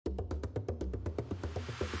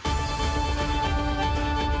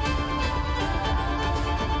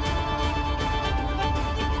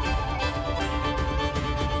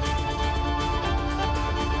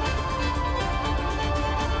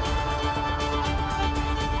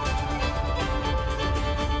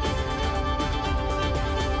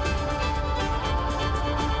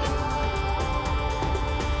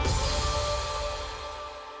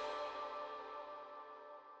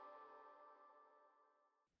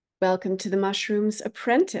Welcome to the Mushrooms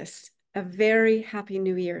Apprentice. A very happy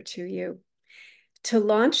new year to you. To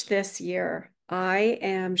launch this year, I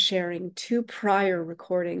am sharing two prior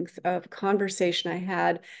recordings of conversation I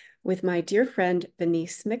had with my dear friend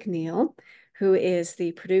Vanese McNeill, who is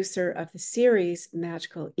the producer of the series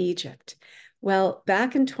Magical Egypt. Well,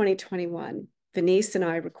 back in 2021, Vanese and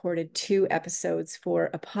I recorded two episodes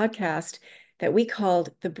for a podcast that we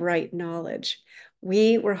called The Bright Knowledge.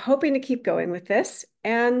 We were hoping to keep going with this,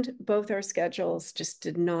 and both our schedules just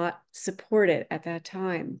did not support it at that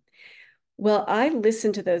time. Well, I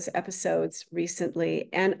listened to those episodes recently,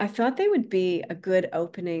 and I thought they would be a good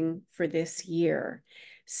opening for this year.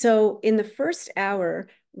 So, in the first hour,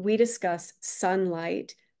 we discuss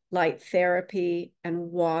sunlight, light therapy,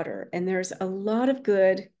 and water, and there's a lot of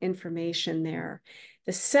good information there.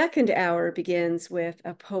 The second hour begins with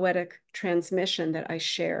a poetic transmission that I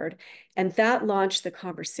shared, and that launched the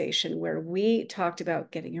conversation where we talked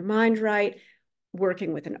about getting your mind right,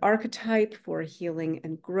 working with an archetype for healing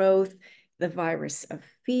and growth, the virus of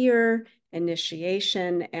fear,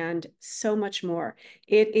 initiation, and so much more.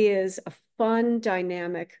 It is a fun,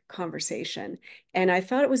 dynamic conversation. And I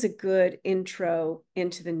thought it was a good intro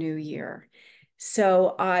into the new year.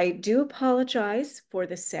 So I do apologize for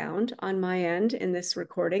the sound on my end in this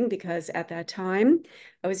recording because at that time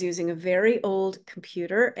I was using a very old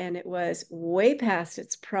computer and it was way past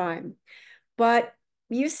its prime. But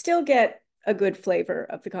you still get a good flavor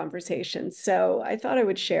of the conversation. So I thought I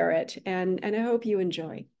would share it and I hope you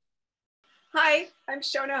enjoy. Hi, I'm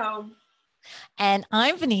Shona Home. And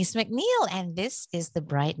I'm Vanese McNeill, and this is The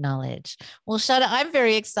Bright Knowledge. Well, Shona, I'm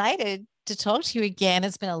very excited to talk to you again.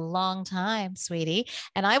 It's been a long time, sweetie.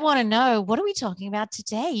 And I want to know, what are we talking about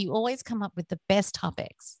today? You always come up with the best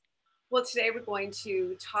topics. Well, today we're going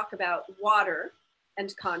to talk about water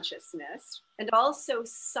and consciousness and also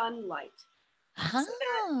sunlight. Oh. So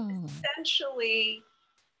that essentially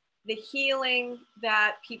the healing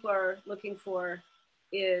that people are looking for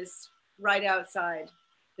is right outside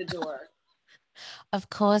the door. Of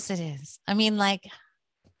course it is. I mean, like,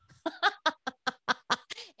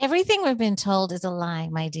 everything we've been told is a lie,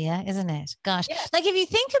 my dear, isn't it? Gosh, Yeah. like if you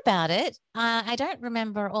think about it, I don't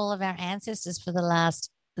remember all of our ancestors for the last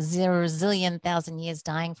 0 zillion thousand years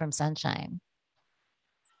dying from sunshine.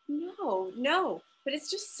 No. But it's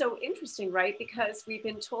just so interesting, right? Because we've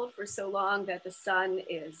been told for so long that the sun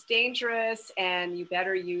is dangerous and you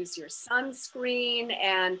better use your sunscreen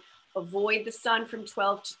and avoid the sun from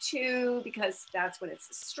 12 to 2 because that's when it's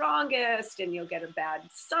the strongest and you'll get a bad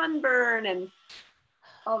sunburn and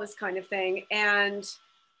all this kind of thing. And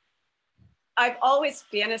I've always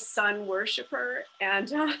been a sun worshiper, and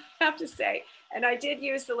I have to say, and I did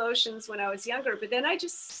use the lotions when I was younger, but then I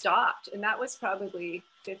just stopped, and that was probably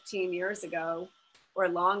 15 years ago or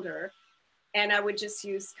longer. And I would just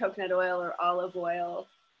use coconut oil or olive oil.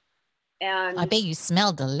 And I bet you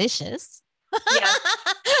smell delicious. Yeah.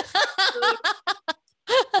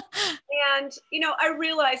 And, I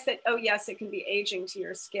realized that, oh, yes, it can be aging to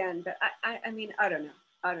your skin, but I mean, I don't know.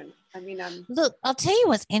 I mean, Look, I'll tell you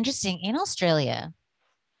what's interesting. In Australia,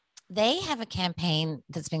 they have a campaign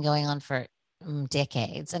that's been going on for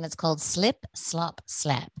decades, and it's called Slip, Slop,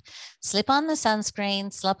 Slap. Slip on the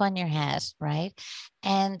sunscreen, slop on your hat, right?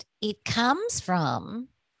 And it comes from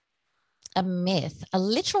a myth, a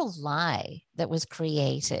literal lie that was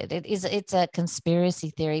created. It's a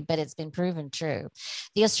conspiracy theory, but it's been proven true.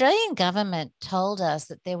 The Australian government told us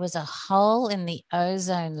that there was a hole in the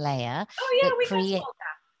ozone layer oh, yeah, that we got told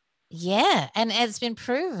that. Yeah, and it's been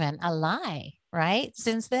proven a lie, right?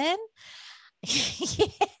 Since then. Yeah.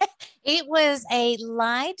 It was a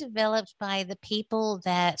lie developed by the people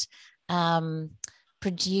that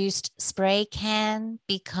produced spray can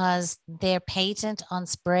because their patent on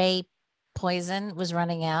spray poison was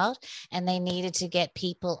running out and they needed to get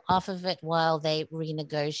people off of it while they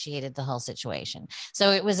renegotiated the whole situation.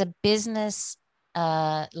 So it was a business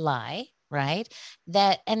lie, right?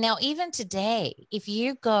 And now even today, if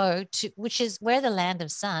you go to, which is where the land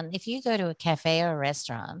of sun, if you go to a cafe or a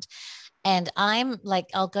restaurant, and I'm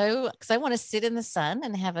like, I'll go because I want to sit in the sun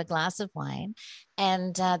and have a glass of wine.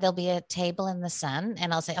 And there'll be a table in the sun.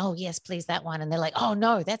 And I'll say, oh, yes, please, that one. And they're like, oh,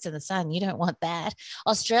 no, that's in the sun. You don't want that.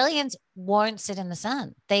 Australians won't sit in the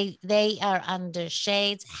sun. They are under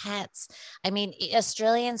shades, hats. I mean,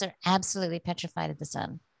 Australians are absolutely petrified of the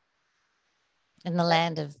sun in the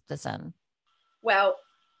land of the sun. Well,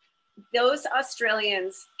 those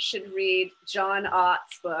Australians should read John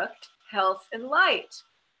Ott's book, Health and Light.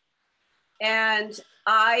 And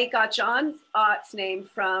I got John Ott's name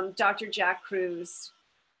from Dr. Jack Kruse,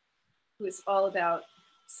 who is all about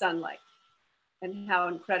sunlight and how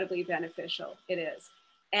incredibly beneficial it is.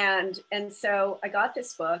 And so I got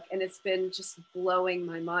this book, and it's been just blowing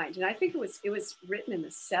my mind. And I think it was written in the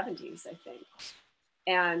 70s, I think.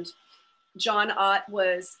 And John Ott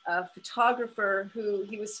was a photographer who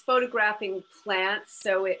he was photographing plants.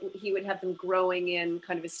 So he would have them growing in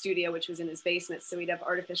kind of a studio, which was in his basement. So he'd have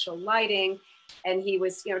artificial lighting, and he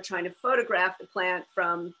was, trying to photograph the plant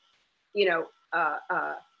from, you know,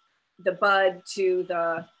 the bud to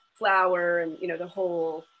the flower, and, the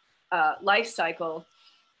whole life cycle.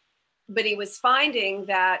 But he was finding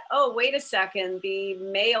that, oh, wait a second, the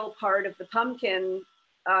male part of the pumpkin,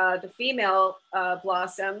 the female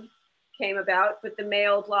blossom came about, but the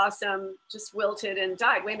male blossom just wilted and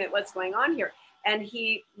died. Wait a minute, what's going on here? And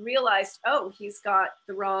he realized, oh, he's got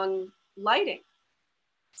the wrong lighting.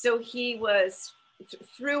 So he was,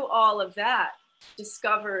 through all of that,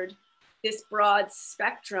 discovered this broad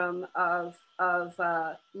spectrum of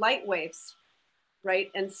light waves,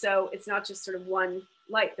 right? And so it's not just sort of one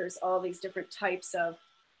light. There's all these different types of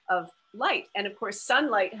light. And of course,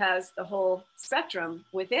 sunlight has the whole spectrum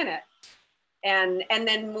within it. And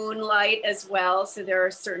then moonlight as well. So there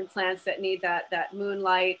are certain plants that need that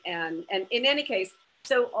moonlight. And in any case,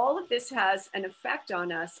 so all of this has an effect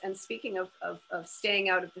on us. And speaking of staying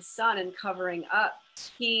out of the sun and covering up,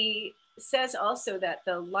 he says also that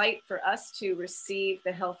the light, for us to receive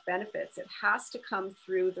the health benefits, it has to come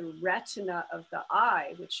through the retina of the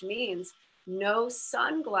eye, which means no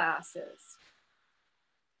sunglasses.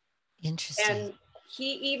 Interesting. And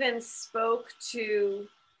he even spoke to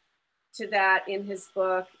that in his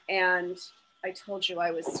book. And I told you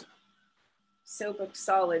I was so book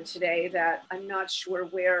solid today that I'm not sure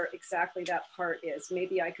where exactly that part is.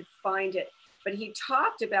 Maybe I could find it. But he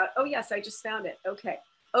talked about, oh yes, I just found it.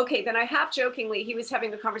 Okay, then I half jokingly, he was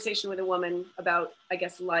having a conversation with a woman about, I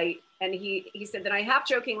guess, light. And he said that I half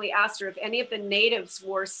jokingly asked her if any of the natives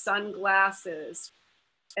wore sunglasses.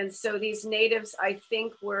 And so these natives, I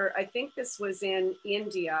think this was in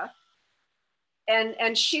India.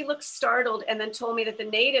 And she looked startled, and then told me that the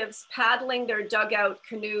natives paddling their dugout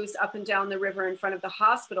canoes up and down the river in front of the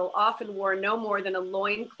hospital often wore no more than a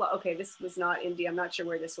loincloth. Okay, this was not India. I'm not sure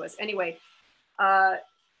where this was. Anyway,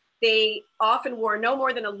 they often wore no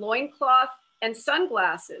more than a loincloth and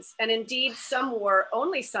sunglasses. And indeed, some wore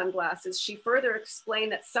only sunglasses. She further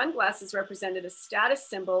explained that sunglasses represented a status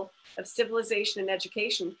symbol of civilization and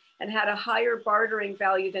education, and had a higher bartering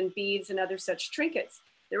value than beads and other such trinkets.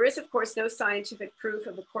 There is, of course, no scientific proof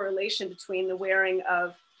of a correlation between the wearing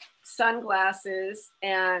of sunglasses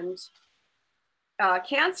and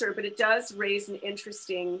cancer, but it does raise an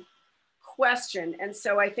interesting question. And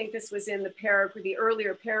so I think this was in the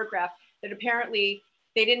earlier paragraph, that apparently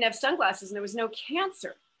they didn't have sunglasses and there was no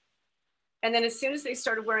cancer. And then as soon as they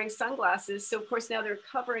started wearing sunglasses, so of course now they're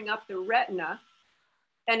covering up the retina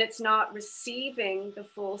and it's not receiving the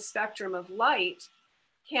full spectrum of light,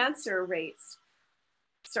 cancer rates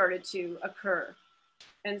started to occur.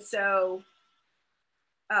 And so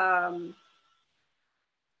oh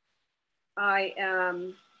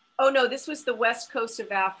no, this was the west coast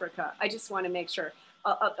of Africa. I just want to make sure.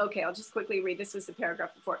 Okay, I'll just quickly read. This was the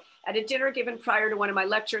paragraph before. At a dinner given prior to one of my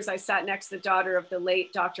lectures, I sat next to the daughter of the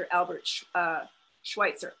late Dr. Albert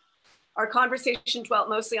Schweitzer. Our conversation dwelt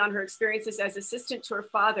mostly on her experiences as assistant to her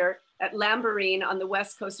father at Lambarene on the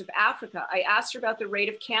west coast of Africa. I asked her about the rate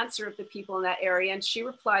of cancer of the people in that area, and she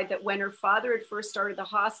replied that when her father had first started the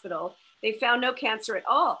hospital, they found no cancer at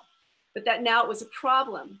all, but that now it was a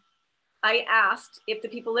problem. I asked if the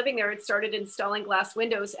people living there had started installing glass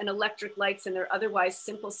windows and electric lights in their otherwise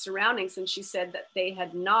simple surroundings, and she said that they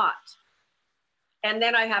had not. And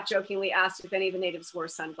then I half jokingly asked if any of the natives wore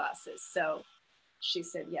sunglasses. So she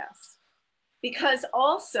said yes. Because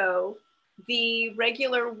also the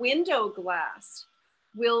regular window glass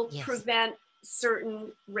will prevent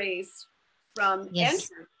certain rays from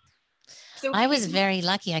entering. So I was very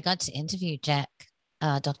lucky. I got to interview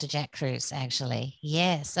Dr. Jack Kruse, actually.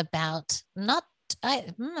 Yes, about a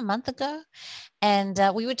month ago. And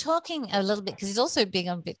we were talking a little bit, because he's also big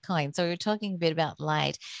on Bitcoin. So we were talking a bit about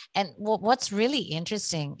light. And what's really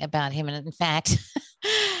interesting about him, and in fact,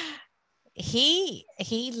 he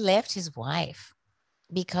left his wife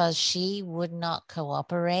because she would not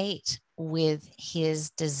cooperate with his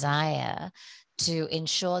desire to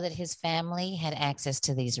ensure that his family had access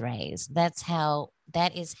to these rays. That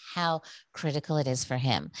is how critical it is for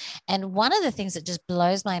him. And one of the things that just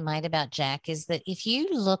blows my mind about Jack is that if you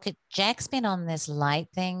look at Jack's been on this light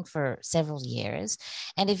thing for several years.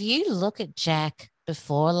 And if you look at Jack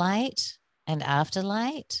before light and after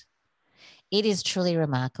light, it is truly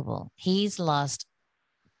remarkable. He's lost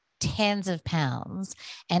tens of pounds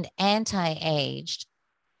and anti-aged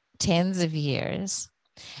tens of years.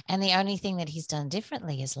 And the only thing that he's done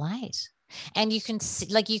differently is light. And you can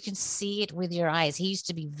see it with your eyes. He used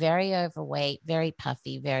to be very overweight, very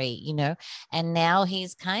puffy, very, and now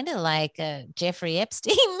he's kind of like a Jeffrey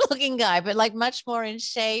Epstein looking guy, but like much more in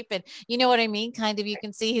shape. And you know what I mean? Kind of, you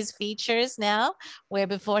can see his features now, where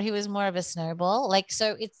before he was more of a snowball. Like,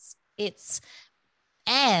 so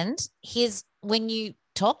and when you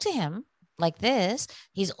talk to him like this,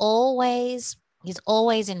 he's always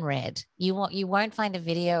in red. You won't find a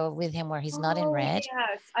video with him where he's not in Oh, red.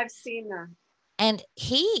 yes, I've seen that. And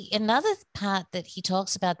another part that he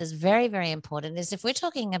talks about that's very, very important is if we're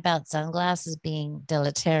talking about sunglasses being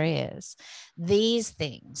deleterious, these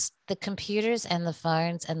things, the computers and the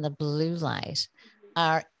phones and the blue light,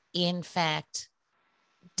 are in fact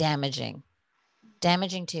damaging,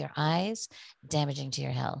 damaging to your eyes, damaging to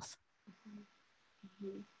your health.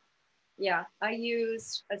 Mhm. Yeah, I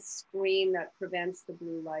use a screen that prevents the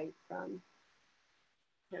blue light from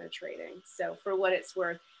penetrating. So for what it's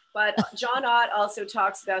worth. But John Ott also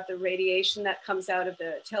talks about the radiation that comes out of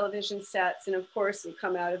the television sets, and of course will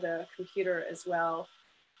come out of the computer as well,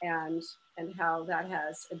 and how that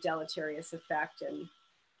has a deleterious effect and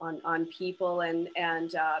on people, and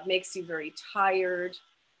makes you very tired.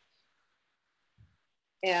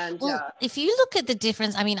 And Well, if you look at the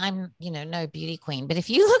difference, I mean, I'm, no beauty queen, but if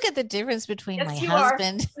you look at the difference between my yes, you are.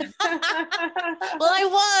 husband, well, I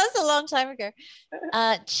was a long time ago.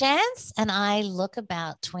 Chance and I look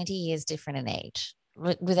about 20 years different in age.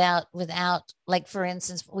 Without, like, for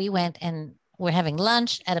instance, we went and we're having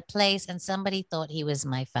lunch at a place and somebody thought he was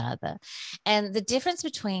my father. And the difference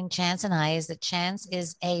between Chance and I is that Chance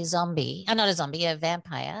is a zombie, not a zombie, a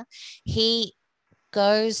vampire. He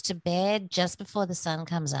goes to bed just before the sun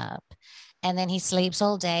comes up. And then he sleeps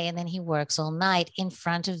all day and then he works all night in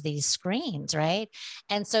front of these screens, right?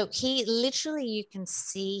 And so he literally, you can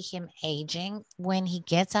see him aging. When he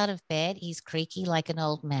gets out of bed, he's creaky like an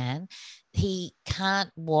old man. He can't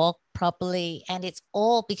walk properly. And it's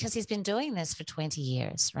all because he's been doing this for 20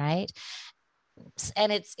 years, right?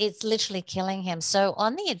 And it's literally killing him. So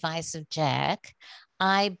on the advice of Jack,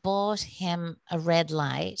 I bought him a red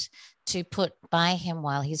light to put by him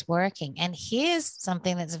while he's working. And here's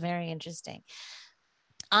something that's very interesting.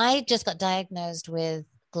 I just got diagnosed with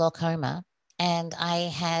glaucoma and I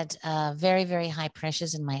had very, very high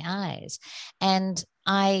pressures in my eyes. And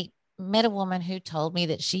I met a woman who told me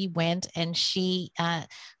that she went and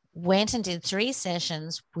did 3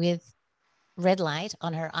 sessions with red light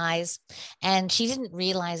on her eyes, and she didn't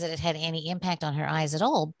realize that it had any impact on her eyes at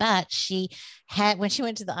all. But she had, when she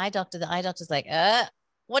went to the eye doctor's like,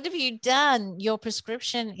 what have you done? Your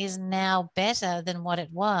prescription is now better than what it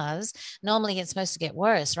was. Normally it's supposed to get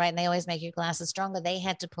worse, right? And they always make your glasses stronger. They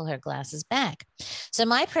had to pull her glasses back. So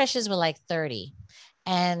my pressures were like 30.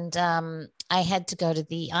 And I had to go to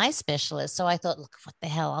the eye specialist. So I thought, look, what the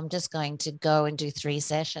hell? I'm just going to go and do 3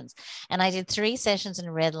 sessions. And I did 3 sessions in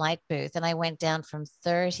a red light booth, and I went down from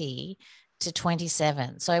 30 to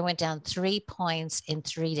 27. So I went down 3 points in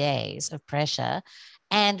 3 days of pressure.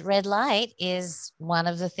 And red light is one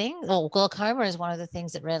of the things, or glaucoma is one of the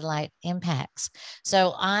things that red light impacts.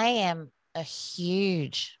 So I am a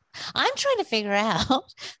huge I'm trying to figure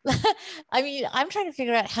out. I'm trying to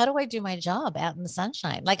figure out how do I do my job out in the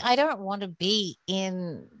sunshine? Like, I don't want to be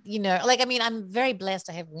I'm very blessed.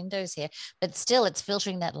 I have windows here, but still it's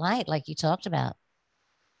filtering that light like you talked about.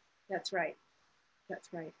 that's right. That's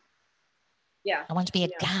right. Yeah, I want to be I a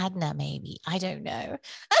know. gardener, maybe. I don't know.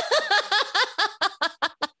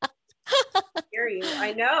 Hear you.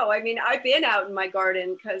 I know. I mean, I've been out in my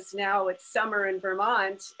garden because now it's summer in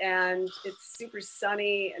Vermont and it's super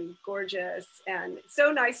sunny and gorgeous. And it's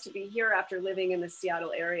so nice to be here after living in the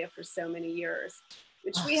Seattle area for so many years,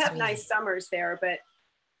 which Oh, we have nice sweetie. summers there, but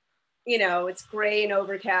it's gray and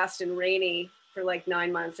overcast and rainy for like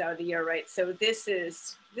 9 months out of the year, right? So this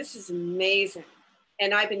is amazing.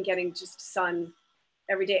 And I've been getting just sun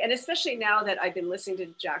every day. And especially now that I've been listening to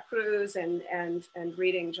Jack Cruz and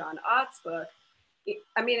reading John Ott's book,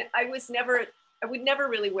 I mean, I would never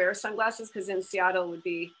really wear sunglasses because in Seattle would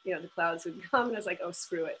be, the clouds would come and I was like, oh,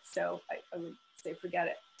 screw it. So I would say, forget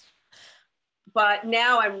it. But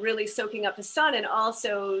now I'm really soaking up the sun. And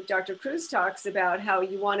also Dr. Cruz talks about how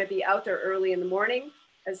you want to be out there early in the morning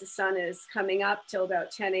as the sun is coming up till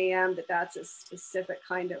about 10 a.m. That's a specific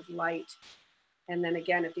kind of light. And then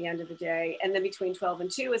again at the end of the day, and then between 12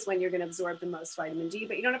 and 2 is when you're going to absorb the most vitamin D,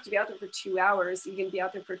 but you don't have to be out there for 2 hours. You can be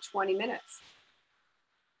out there for 20 minutes.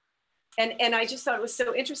 And I just thought it was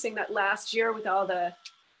so interesting that last year with all the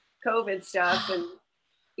COVID stuff and,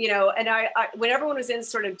 and I when everyone was in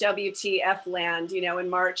sort of WTF land, in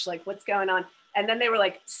March, like what's going on? And then they were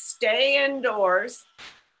like, stay indoors.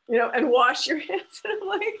 and wash your hands. And I'm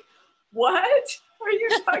like, what are you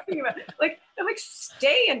talking about? Like, I'm like,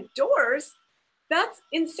 stay indoors. That's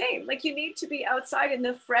insane. Like, you need to be outside in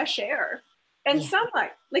the fresh air and Yeah.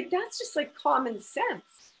 sunlight. Like, that's just like common sense.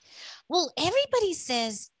 Well, everybody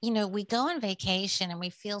says, we go on vacation and we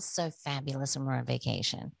feel so fabulous when we're on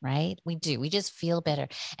vacation, right? We do. We just feel better.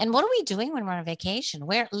 And what are we doing when we're on vacation?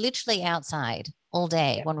 We're literally outside all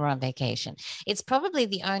day Yeah. when we're on vacation. It's probably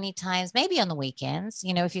the only times, maybe on the weekends,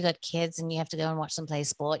 if you've got kids and you have to go and watch them play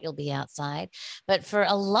sport, you'll be outside. But for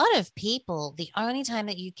a lot of people, the only time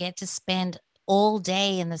that you get to spend all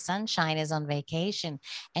day in the sunshine is on vacation,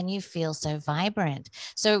 and you feel so vibrant.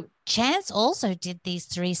 So Chance also did these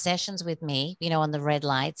 3 sessions with me, on the red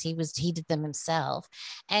lights. He did them himself,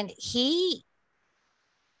 and he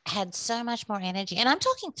had so much more energy. And I'm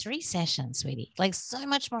talking 3 sessions, sweetie, like so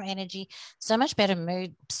much more energy, so much better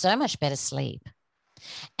mood, so much better sleep.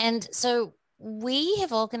 And so we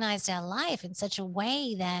have organized our life in such a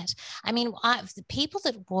way that, the people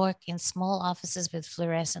that work in small offices with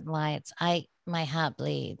fluorescent lights, my heart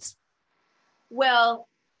bleeds. Well,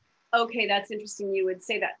 okay, that's interesting you would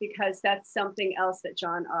say that, because that's something else that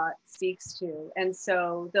John Ott speaks to. And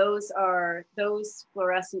so those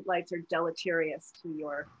fluorescent lights are deleterious to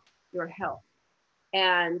your health.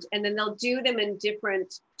 And then they'll do them in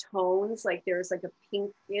different tones. Like there's like a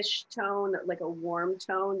pinkish tone, like a warm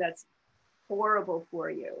tone that's horrible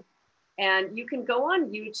for you. And you can go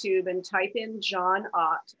on YouTube and type in John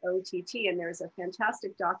Ott, OTT, and there's a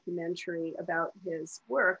fantastic documentary about his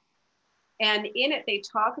work. And in it, they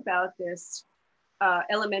talk about this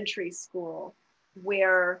elementary school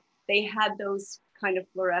where they had those kind of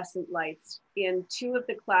fluorescent lights in 2 of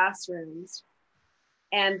the classrooms.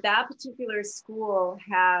 And that particular school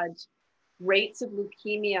had rates of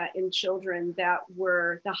leukemia in children that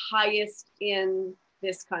were the highest in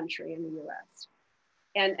this country, in the US.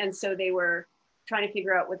 And so they were trying to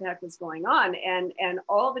figure out what the heck was going on. And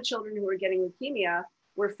all the children who were getting leukemia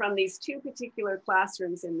were from these 2 particular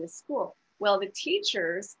classrooms in this school. Well, the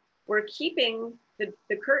teachers were keeping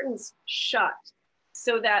the curtains shut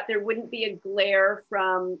so that there wouldn't be a glare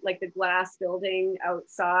from like the glass building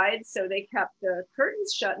outside. So they kept the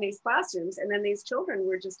curtains shut in these classrooms. And then these children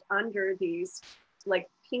were just under these like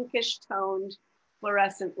pinkish toned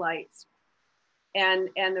fluorescent lights. And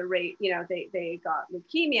the rate, they got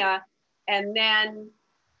leukemia. And then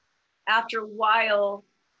after a while,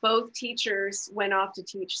 both teachers went off to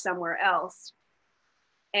teach somewhere else.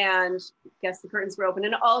 And I guess the curtains were open.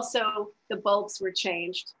 And also the bulbs were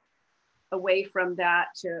changed away from that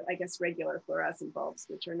to, I guess, regular fluorescent bulbs,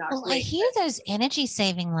 which are not Well, I great. hear those energy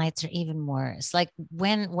saving lights are even worse. Like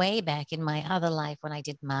when way back in my other life, when I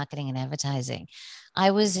did marketing and advertising,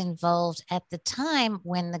 I was involved at the time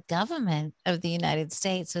when the government of the United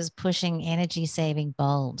States was pushing energy saving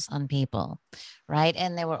bulbs on people, right?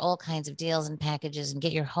 And there were all kinds of deals and packages and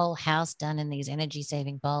get your whole house done in these energy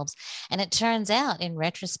saving bulbs. And it turns out in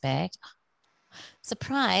retrospect,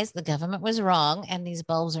 surprise, the government was wrong, and these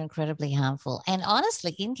bulbs are incredibly harmful. And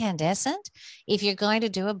honestly, incandescent, if you're going to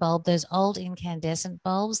do a bulb, those old incandescent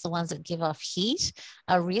bulbs, the ones that give off heat,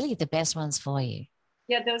 are really the best ones for you.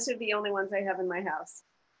 Yeah, those are the only ones I have in my house,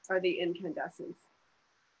 are the incandescents.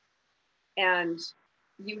 And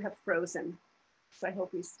you have frozen. So I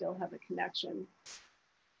hope we still have a connection.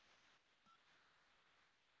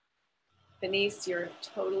 Vanese, you're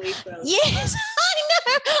totally frozen. Yes, I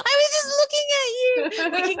know. I was just looking at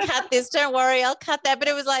you. We can cut this. Don't worry. I'll cut that. But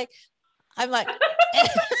it was like, I'm like,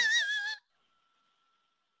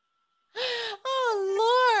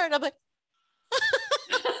 oh, Lord. I'm like,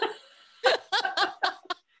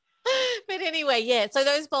 but anyway, yeah. So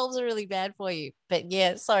those bulbs are really bad for you. But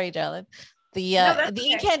yeah, sorry, darling. The No, uh, that's the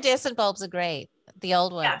okay. incandescent bulbs are great. The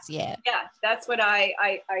old ones, yeah. Yeah, that's what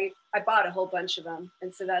I bought a whole bunch of them,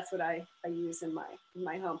 and so that's what I use in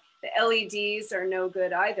my home. The LEDs are no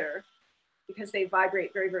good either because they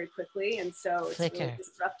vibrate very, very quickly, and so it's really Flicker.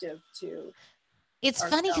 disruptive to It's our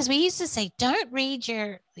funny cells. because we used to say, don't read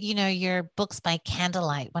your books by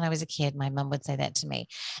candlelight. When I was a kid, my mum would say that to me.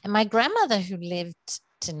 And my grandmother, who lived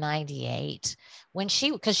to 98,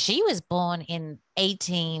 because she was born in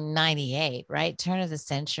 1898, right? Turn of the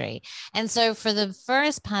century. And so for the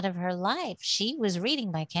first part of her life, she was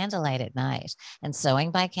reading by candlelight at night and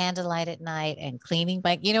sewing by candlelight at night and cleaning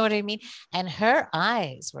by, you know what I mean? And her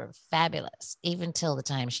eyes were fabulous, even till the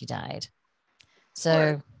time she died.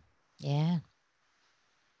 So, yeah.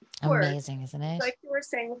 Course, Amazing, isn't it? like you were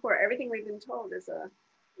saying before, everything we've been told is a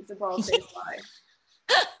bald-faced lie.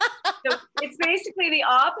 So it's basically the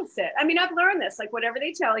opposite. I mean, I've learned this. Like whatever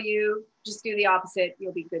they tell you, just do the opposite.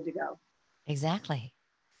 You'll be good to go. Exactly.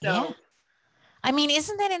 So Yeah. I mean,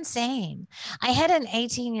 isn't that insane? I had an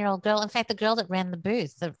 18-year-old girl. In fact, the girl that ran the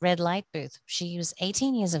booth, the red light booth, she was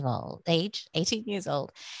 18 years of age, 18 years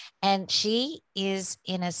old. And she is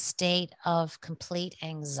in a state of complete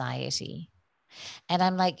anxiety. And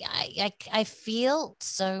I'm like, I feel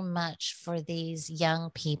so much for these young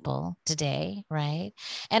people today, right?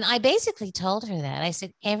 And I basically told her that. I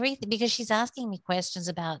said everything because she's asking me questions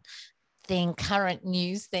about current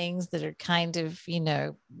news things that are kind of,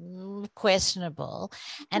 questionable.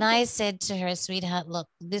 And I said to her, sweetheart, look,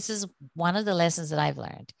 this is one of the lessons that I've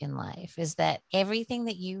learned in life is that everything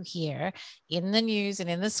that you hear in the news and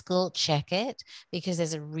in the school, check it because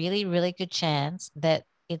there's a really, really good chance that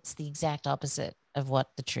it's the exact opposite of what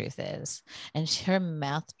the truth is. And her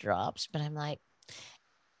mouth dropped, but I'm like,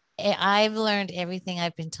 I've learned everything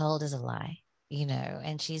I've been told is a lie,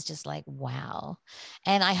 and she's just like, wow.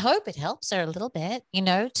 And I hope it helps her a little bit,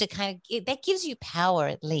 to that gives you power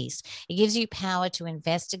at least. It gives you power to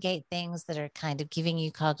investigate things that are kind of giving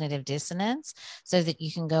you cognitive dissonance so that you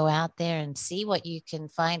can go out there and see what you can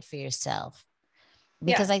find for yourself.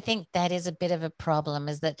 Yeah. Because I think that is a bit of a problem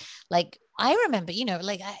is that, like, I remember,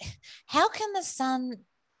 how can the sun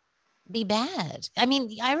be bad? I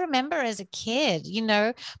mean, I remember as a kid,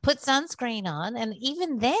 put sunscreen on. And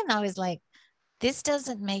even then I was like, this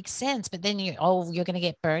doesn't make sense. But then you're going to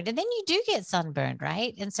get burned. And then you do get sunburned,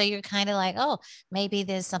 right? And so you're kind of like, oh, maybe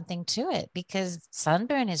there's something to it because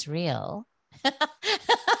sunburn is real.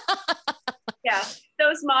 Yeah.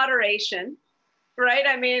 Those moderation, right?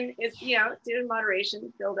 I mean, it's, do in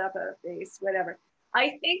moderation, build up a base, whatever.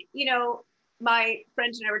 I think, my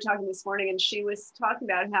friend and I were talking this morning, and she was talking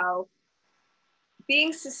about how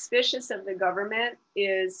being suspicious of the government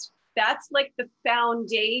that's like the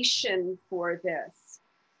foundation for this.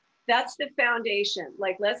 That's the foundation.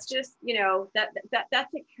 Like, let's just,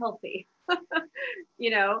 that's like healthy,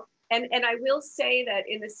 and I will say that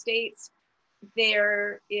in the States,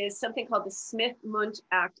 there is something called the Smith-Mundt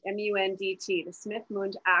Act, M-U-N-D-T, the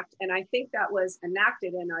Smith-Mundt Act. And I think that was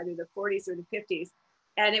enacted in either the 40s or the 50s.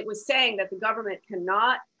 And it was saying that the government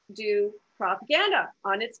cannot do propaganda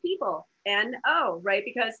on its people. NO, right?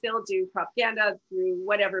 Because they'll do propaganda through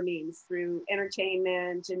whatever means, through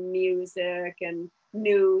entertainment and music and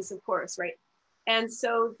news, of course, right? And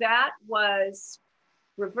so that was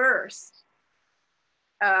reversed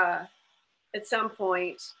at some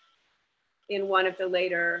point in one of the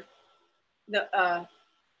later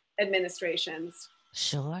administrations.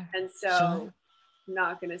 Sure. And so Sure. I'm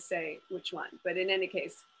not going to say which one, but in any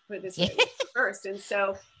case, put it this way, Yeah. it was reversed. And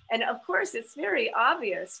so, and of course, it's very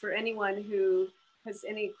obvious for anyone who has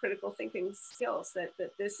any critical thinking skills that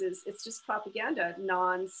it's just propaganda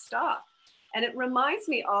nonstop. And it reminds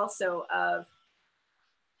me also of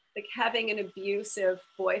like having an abusive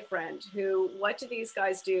boyfriend who, what do these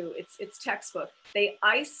guys do? It's textbook. They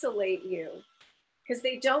isolate you because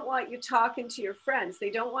they don't want you talking to your friends. They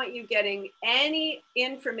don't want you getting any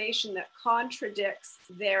information that contradicts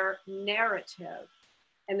their narrative.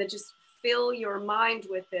 And they just fill your mind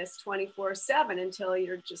with this 24/7 until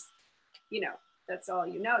you're just, that's all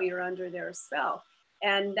you know. You're under their spell.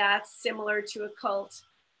 And that's similar to a cult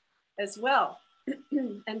as well.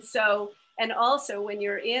 And so, and also when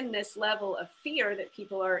you're in this level of fear that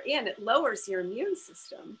people are in, it lowers your immune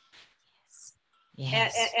system. And,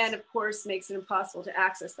 Yes. and of course makes it impossible to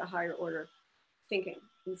access the higher order thinking.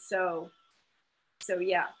 And so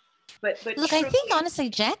yeah, but Look, I truly, think honestly,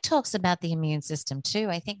 Jack talks about the immune system too.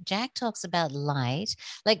 I think Jack talks about light.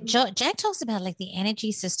 Like Jack talks about like the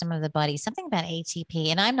energy system of the body, something about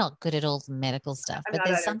ATP. And I'm not good at all the medical stuff, I'm but not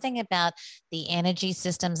there's either. something about the energy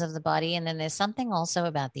systems of the body. And then there's something also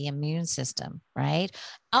about the immune system, right?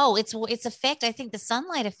 Oh, it's effect. I think the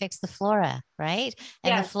sunlight affects the flora, right?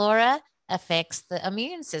 And the Yes. flora affects the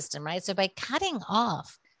immune system, right? So by cutting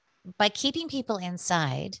off, by keeping people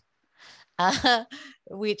inside, uh,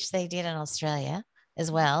 which they did in Australia as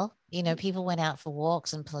well. People went out for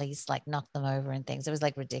walks and police like knocked them over and things. It was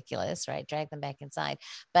like ridiculous, right? Drag them back inside.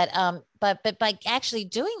 But by actually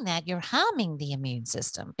doing that, you're harming the immune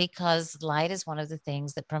system because light is one of the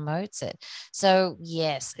things that promotes it. So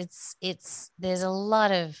yes, it's there's a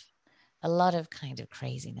lot of kind of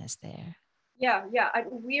craziness there. Yeah.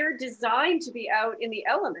 We're designed to be out in the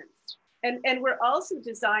elements. And we're also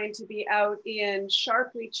designed to be out in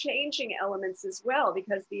sharply changing elements as well,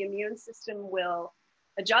 because the immune system will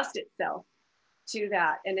adjust itself to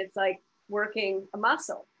that. And it's like working a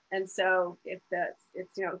muscle. And so if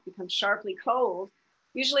it becomes sharply cold,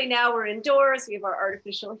 usually now we're indoors, we have our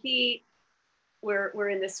artificial heat, we're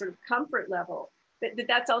in this sort of comfort level. But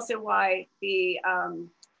that's also why the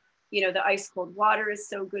ice cold water is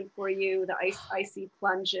so good for you, the icy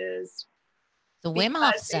plunges. The Wim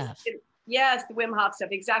Hof because stuff. yes, the Wim Hof stuff,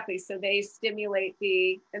 exactly. So they stimulate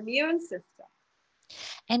the immune system.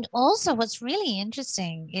 And also, what's really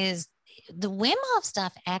interesting is the Wim Hof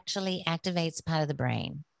stuff actually activates part of the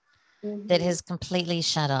brain that Mm-hmm. has completely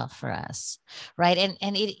shut off for us, right?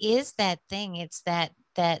 And it is that thing. It's that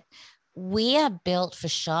we are built for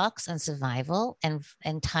shocks and survival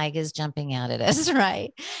and tigers jumping out at us,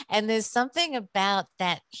 right? And there's something about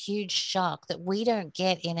that huge shock that we don't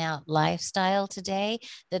get in our lifestyle today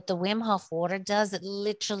that the Wim Hof water does. That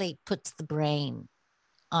literally puts the brain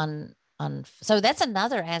on. So that's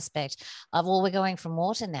another aspect of, well, we're going from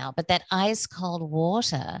water now, but that ice cold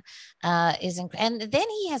water and then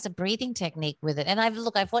he has a breathing technique with it. And I've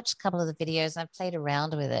watched a couple of the videos and I've played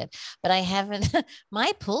around with it, but I haven't.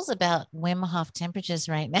 My pool's about Wim Hof temperatures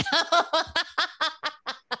right now.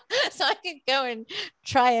 So I could go and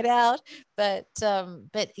try it out. But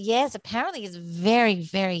yes, apparently it's very,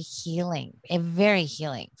 very healing, and very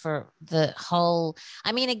healing for the whole.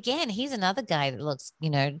 I mean, again, he's another guy that looks,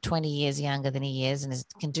 20 years younger than he is and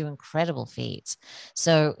can do incredible feats.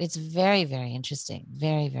 So it's very, very interesting.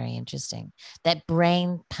 Very, very interesting. That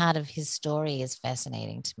brain part of his story is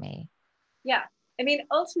fascinating to me. Yeah. I mean,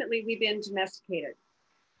 ultimately, we've been domesticated.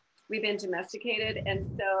 We've been domesticated.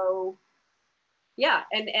 And so, yeah.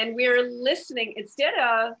 And we're listening instead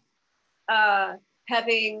of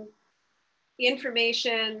having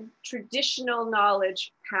information, traditional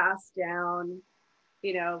knowledge passed down,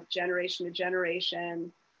 generation to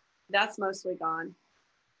generation. That's mostly gone.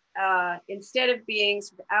 Instead of being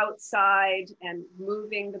sort of outside and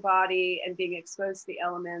moving the body and being exposed to the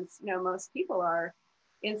elements, most people are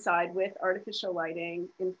inside with artificial lighting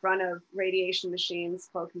in front of radiation machines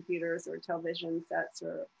called computers or television sets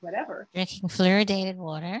or whatever. Drinking fluoridated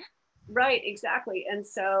water Right, exactly. And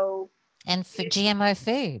so and for it's GMO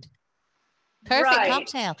food. Perfect right.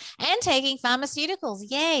 cocktail. And taking pharmaceuticals.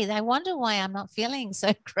 Yay. I wonder why I'm not feeling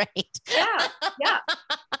so great. Yeah, yeah.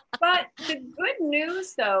 But the good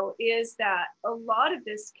news, though, is that a lot of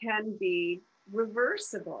this can be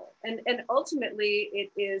reversible, and ultimately,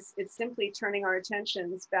 it's simply turning our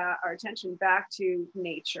attention back to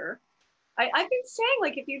nature. I've been saying,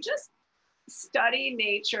 like, if you just study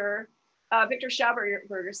nature, Victor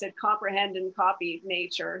Schauberger said, comprehend and copy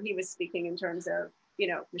nature. He was speaking in terms of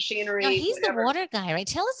Now, machinery, he's the whatever. water guy, right?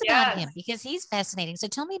 Tell us about Yes, him because he's fascinating. So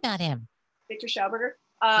tell me about him. Victor Schauberger.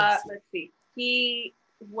 Yes. Let's see. He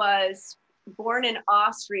was born in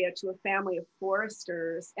Austria to a family of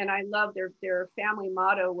foresters, and I love their family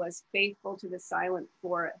motto was "faithful to the silent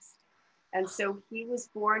forest." And so he was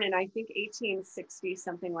born in, I think, 1860,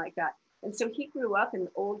 something like that. And so he grew up in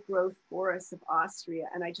old growth forests of Austria,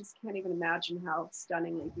 and I just can't even imagine how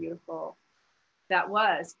stunningly beautiful that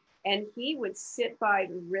was. And he would sit by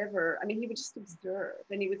the river. I mean, he would just observe,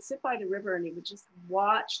 and he would sit by the river and he would just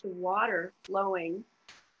watch the water flowing.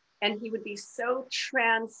 And he would be so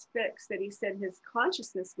transfixed that he said his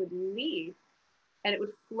consciousness would leave and it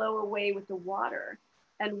would flow away with the water.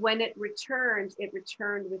 And when it returned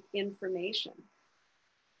with information.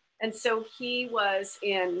 And so he was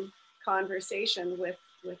in conversation with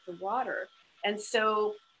the water. And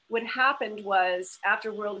so what happened was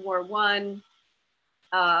after World War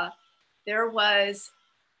I, there was,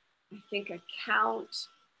 I think, a count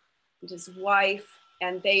and his wife,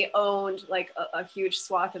 and they owned like a huge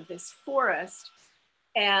swath of this forest.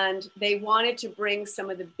 And they wanted to bring some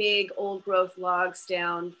of the big old growth logs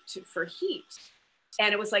down for heat.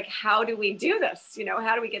 And it was like, how do we do this?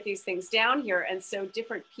 How do we get these things down here? And so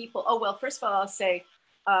different people, oh, well, first of all, I'll say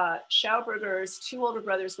Schauberger's two older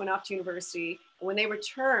brothers went off to university. And when they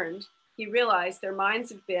returned, he realized their minds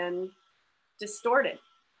had been distorted.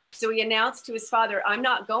 So he announced to his father, I'm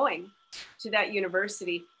not going to that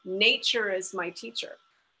university. Nature is my teacher.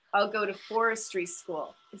 I'll go to forestry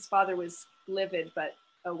school. His father was livid, but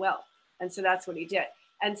oh well. And so that's what he did.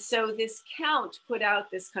 And so this count put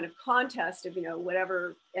out this kind of contest of,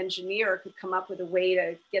 whatever engineer could come up with a way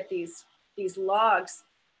to get these logs,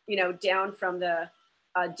 down from the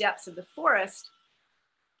depths of the forest.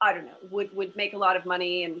 I don't know, would make a lot of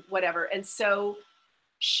money and whatever. And so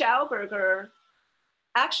Schauberger,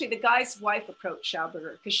 actually the guy's wife approached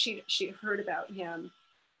Schauberger because she heard about him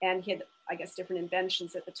and he had, I guess, different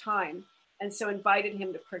inventions at the time. And so invited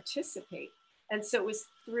him to participate. And so it was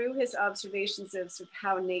through his observations of sort of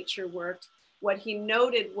how nature worked. What he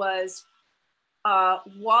noted was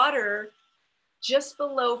water just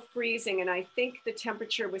below freezing, and I think the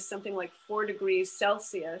temperature was something like 4 degrees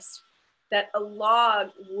Celsius, that a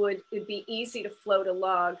log it'd be easy to float a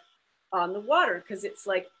log on the water because it's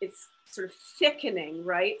sort of thickening,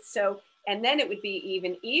 right? So, and then it would be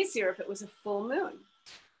even easier if it was a full moon.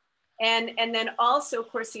 And then also,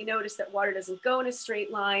 of course, he noticed that water doesn't go in a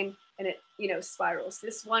straight line, and it, spirals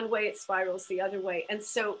this one way, it spirals the other way. And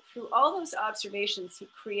so through all those observations, he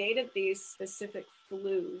created these specific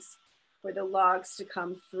flues for the logs to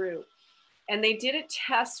come through. And they did a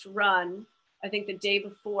test run, I think the day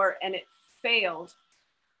before, and it failed.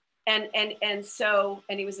 And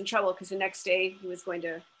he was in trouble because the next day he was going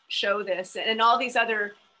to show this, and all these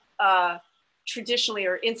other traditionally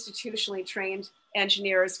or institutionally trained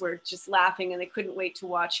engineers were just laughing, and they couldn't wait to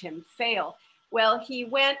watch him fail. Well, he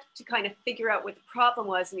went to kind of figure out what the problem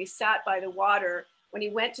was, and he sat by the water. When he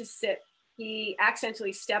went to sit, he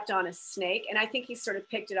accidentally stepped on a snake, and I think he sort of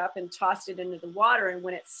picked it up and tossed it into the water, and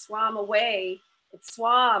when it swam away, it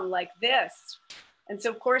swam like this. And so,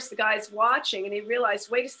 of course, the guy's watching, and he realized,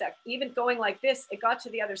 wait a sec, even going like this, it got to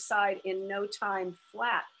the other side in no time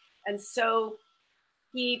flat. And so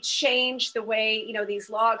he changed the way, these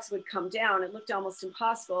logs would come down. It looked almost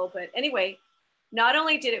impossible. But anyway, not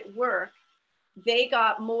only did it work, they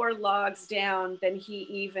got more logs down than he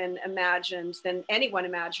even imagined, than anyone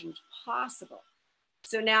imagined possible.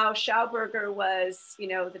 So now Schauberger was,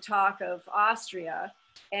 the talk of Austria.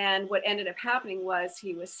 And what ended up happening was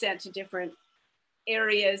he was sent to different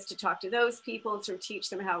areas to talk to those people, to teach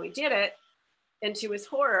them how he did it. And to his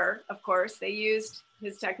horror, of course, they used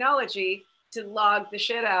his technology to log the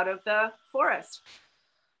shit out of the forest.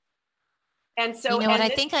 And so, You know what? I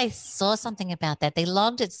think I saw something about that. They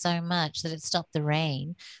logged it so much that it stopped the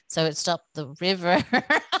rain. So it stopped the river.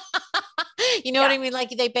 You know what I mean? Like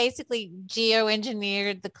they basically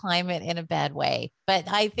geoengineered the climate in a bad way. But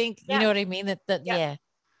I think, you know what I mean? Yeah.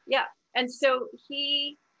 Yeah. And so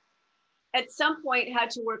he, at some point, had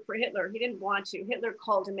to work for Hitler. He didn't want to. Hitler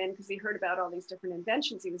called him in because he heard about all these different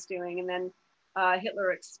inventions he was doing. And then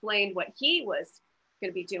Hitler explained what he was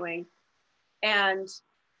going to be doing. And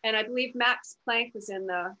I believe Max Planck was in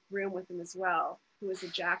the room with him as well, who was a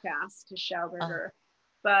jackass to Schauberger.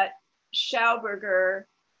 But Schauberger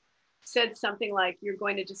said something like, you're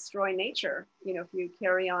going to destroy nature, if you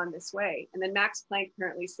carry on this way. And then Max Planck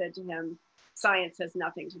apparently said to him, science has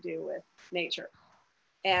nothing to do with nature.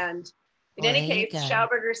 And in any case,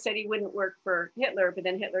 Schauberger said he wouldn't work for Hitler, but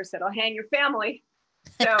then Hitler said, I'll hang your family.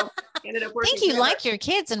 So he ended up working. I think you like your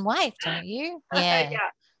kids and wife, don't you? Yeah.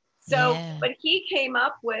 So, but he came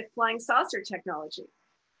up with flying saucer technology.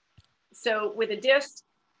 So with a disc,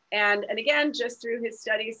 and again, just through his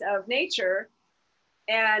studies of nature,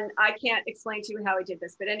 and I can't explain to you how he did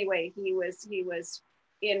this, but anyway, he was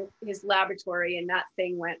in his laboratory, and that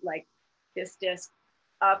thing went like this disc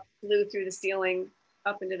up, flew through the ceiling,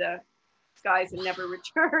 up into the skies, and never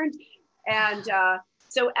returned. And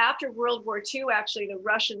so after World War II, actually, the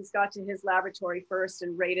Russians got to his laboratory first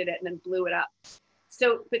and raided it and then blew it up.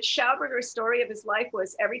 So, but Schauberger's story of his life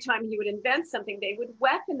was every time he would invent something, they would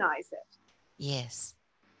weaponize it. Yes.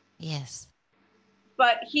 Yes.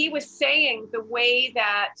 But he was saying the way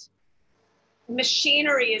that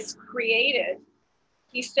machinery is created,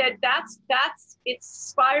 he said that's it's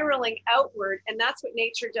spiraling outward, and that's what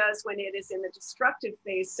nature does when it is in the destructive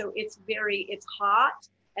phase. So it's hot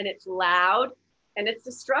and it's loud and it's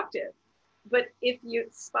destructive. But if you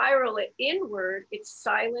spiral it inward, it's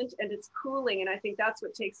silent and it's cooling. And I think that's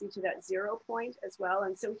what takes you to that 0 point as well.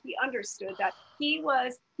 And so he understood that. He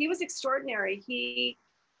was extraordinary. He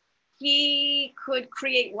could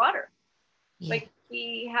create water. Like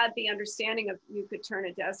he had the understanding of you could turn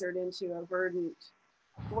a desert into a verdant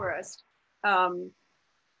forest. And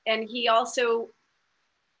he also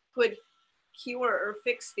could cure or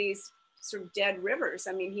fix these sort of dead rivers.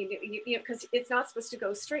 I mean, he because it's not supposed to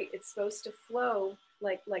go straight. It's supposed to flow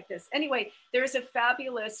like this. Anyway, there's a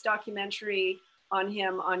fabulous documentary on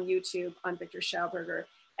him on YouTube on Victor Schauberger.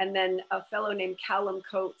 And then a fellow named Callum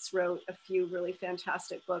Coates wrote a few really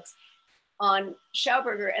fantastic books on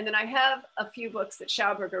Schauberger. And then I have a few books that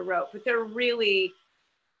Schauberger wrote, but they're really,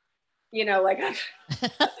 like,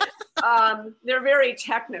 they're very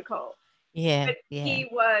technical. Yeah. But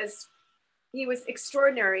he was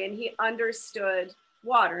extraordinary, and he understood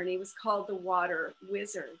water, and he was called the water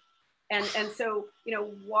wizard. And so,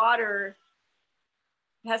 water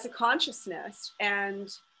has a consciousness.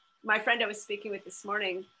 And my friend I was speaking with this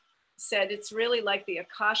morning said it's really like the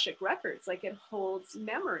Akashic records, like it holds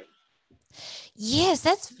memory. Yes,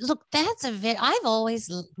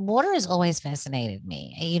 water has always fascinated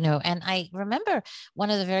me, and I remember one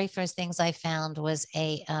of the very first things I found was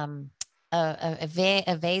a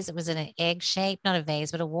vase that was in an egg shape, not a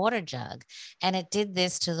vase, but a water jug. And it did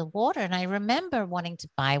this to the water. And I remember wanting to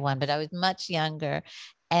buy one, but I was much younger.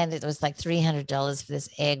 And it was like $300 for this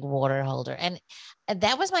egg water holder. And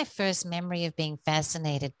that was my first memory of being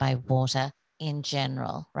fascinated by water in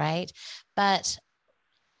general, right? But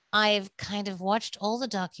I've kind of watched all the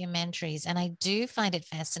documentaries and I do find it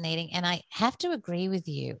fascinating. And I have to agree with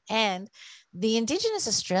you. And the Indigenous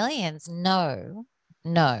Australians know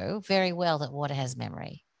very well that water has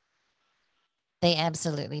memory. They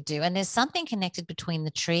absolutely do. And there's something connected between the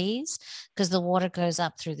trees because the water goes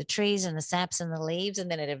up through the trees and the saps and the leaves, and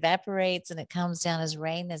then it evaporates and it comes down as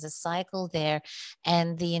rain. There's a cycle there.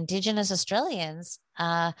 And the Indigenous Australians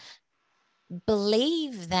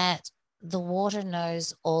believe that the water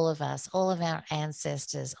knows all of us, all of our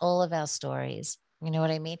ancestors, all of our stories. You know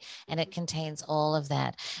what I mean? And it contains all of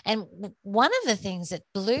that. And one of the things that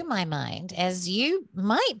blew my mind, as you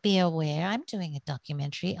might be aware, I'm doing a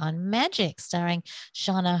documentary on magic starring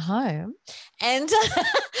Shauna Home. And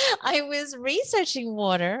I was researching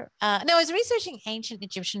water. No, I was researching ancient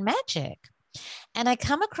Egyptian magic. And I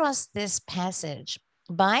come across this passage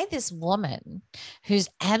by this woman who's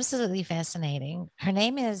absolutely fascinating. Her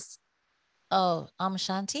name is,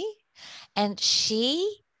 Shanti. And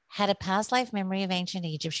she had a past life memory of ancient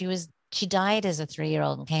Egypt. She died as a 3-year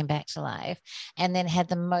old and came back to life, and then had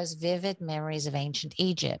the most vivid memories of ancient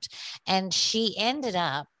Egypt. And she ended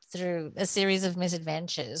up through a series of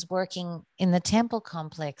misadventures working in the temple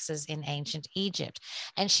complexes in ancient Egypt.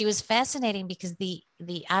 And she was fascinating because the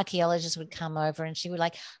archaeologists would come over and she would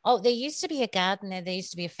like, oh, there used to be a garden there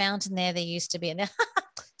used to be a fountain there used to be, and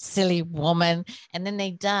silly woman. And then they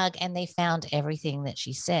dug and they found everything that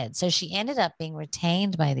she said. So she ended up being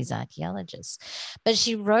retained by these archaeologists. But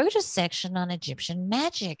she wrote a section on Egyptian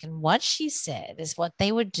magic. And what she said is what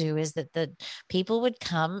they would do is that the people would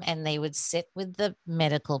come and they would sit with the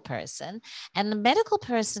medical person, and the medical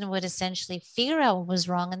person would essentially figure out what was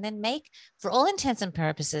wrong and then make, for all intents and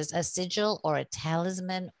purposes, a sigil or a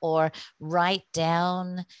talisman, or write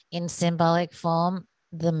down in symbolic form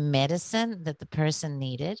the medicine that the person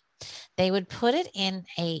needed. They would put it in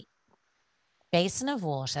a basin of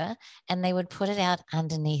water and they would put it out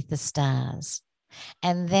underneath the stars.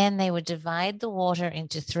 And then they would divide the water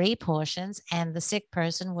into 3 portions, and the sick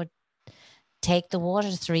person would take the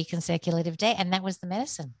water 3 consecutive days. And that was the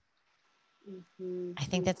medicine. Mm-hmm. I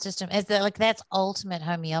think that's just like that's ultimate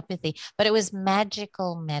homeopathy, but it was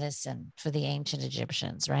magical medicine for the ancient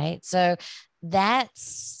Egyptians, right? So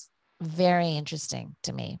that's very interesting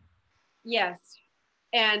to me. Yes.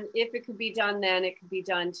 And if it could be done then, it could be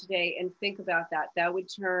done today. And think about that. That would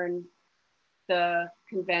turn the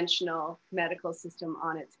conventional medical system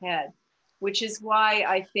on its head, which is why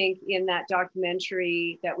I think in that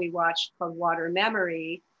documentary that we watched called Water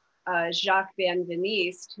Memory, Jacques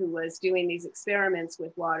Vanese, who was doing these experiments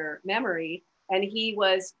with water memory, and he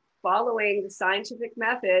was following the scientific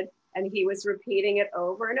method and he was repeating it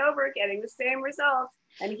over and over, getting the same results.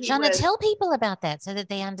 And he Shauna, was tell people about that so that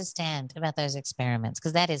they understand about those experiments,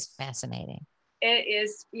 because that is fascinating. It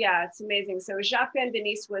is, yeah, it's amazing. So Jacques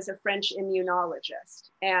Vanese was a French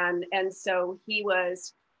immunologist, and so he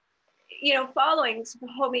was, following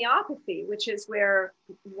homeopathy, which is where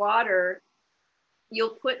water, you'll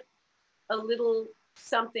put a little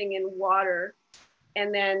something in water,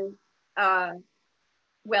 and then,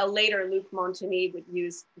 later Luc Montagnier would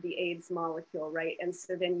use the AIDS molecule, right? And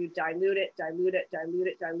so then you dilute it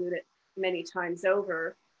many times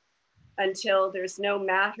over until there's no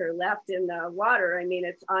matter left in the water. I mean,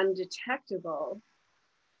 it's undetectable.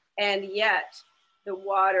 And yet the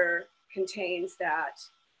water contains that,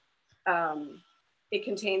 it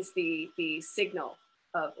contains the signal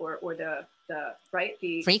of, or the right,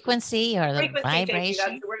 the Frequency or the frequency, thank you, that's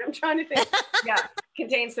vibration. the word I'm trying to think. Yeah,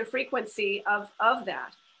 contains the frequency of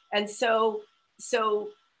that. And so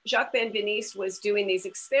Jacques Vanese was doing these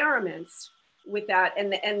experiments with that,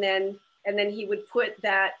 and then he would put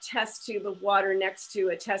that test tube of water next to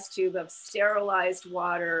a test tube of sterilized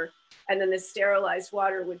water, and then the sterilized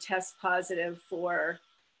water would test positive for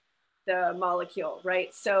the molecule,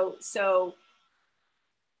 right? So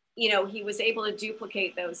he was able to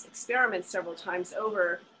duplicate those experiments several times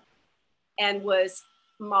over, and was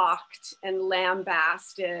mocked and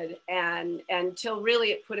lambasted, and until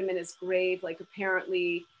really it put him in his grave. Like,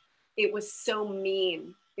 apparently it was so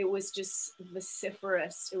mean, it was just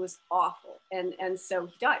vociferous, it was awful, and so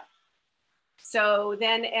he died. So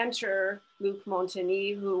then enter Luc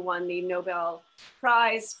Montagnier, who won the Nobel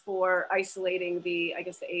Prize for isolating the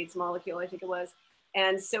AIDS molecule, I think it was.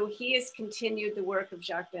 And so he has continued the work of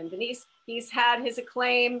Jacques Vanese. He's had his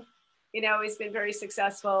acclaim, he's been very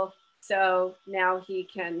successful. So now he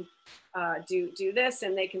can do this,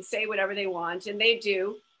 and they can say whatever they want, and they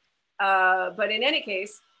do. But in any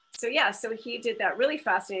case, so he did that really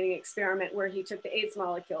fascinating experiment where he took the AIDS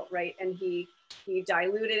molecule, right, and he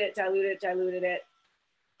diluted it,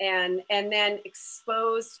 and then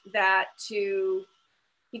exposed that to,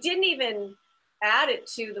 he didn't even add it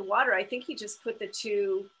to the water. I think he just put the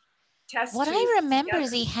two test What tubes I remember together.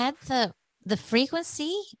 is he had the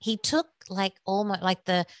frequency. He took like almost like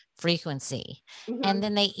the frequency, Mm-hmm. and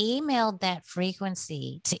then they emailed that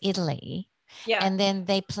frequency to Italy, Yeah. and then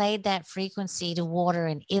they played that frequency to water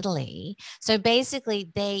in Italy. So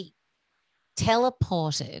basically, they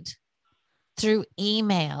teleported through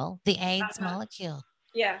email the AIDS Uh-huh. molecule.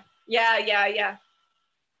 Yeah. Yeah. Yeah. Yeah.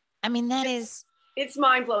 I mean, that It's is it's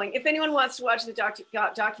mind blowing. If anyone wants to watch the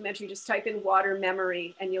documentary, just type in water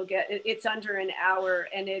memory and you'll get it. It's under an hour,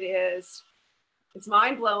 and it's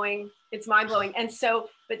mind blowing. It's mind blowing. And so,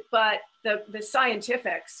 but the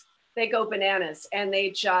scientifics, they go bananas, and they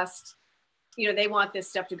just, they want this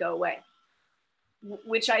stuff to go away,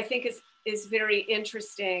 which I think is very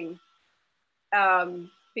interesting,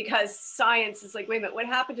 because science is like, wait a minute, what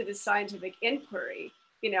happened to this scientific inquiry?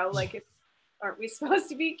 Like, if, aren't we supposed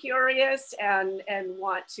to be curious and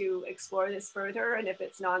want to explore this further? And if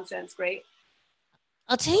it's nonsense, great.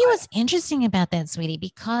 I'll tell you what's interesting about that, sweetie,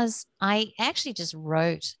 because I actually just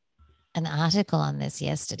wrote an article on this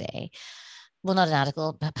yesterday. Well, not an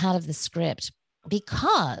article, but part of the script,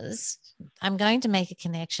 because I'm going to make a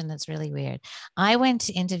connection that's really weird. I went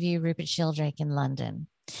to interview Rupert Sheldrake in London,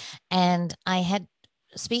 and I had,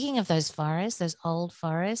 speaking of those forests, those old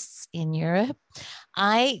forests in Europe,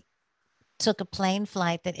 I took a plane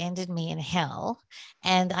flight that ended me in hell.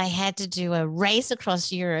 And I had to do a race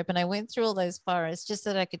across Europe. And I went through all those forests just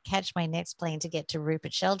so that I could catch my next plane to get to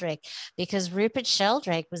Rupert Sheldrake, because Rupert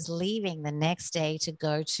Sheldrake was leaving the next day to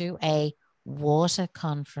go to a water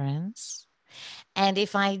conference. And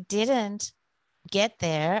if I didn't get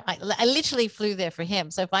there, I literally flew there for him.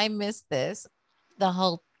 So if I missed this, the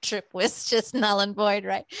whole trip was just null and void,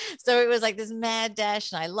 right? So it was like this mad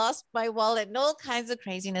dash, and I lost my wallet and all kinds of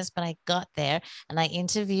craziness. But I got there and I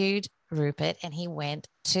interviewed Rupert, and he went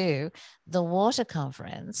to the water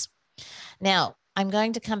conference. Now, I'm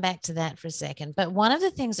going to come back to that for a second. But one of the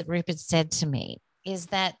things that Rupert said to me is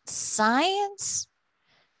that science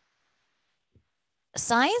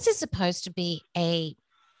is supposed to be a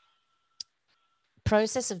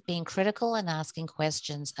process of being critical and asking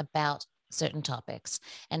questions about certain topics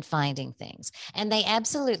and finding things. And they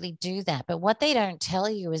absolutely do that. But what they don't tell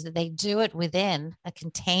you is that they do it within a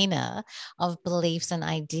container of beliefs and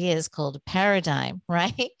ideas called a paradigm,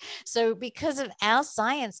 right? So, because of our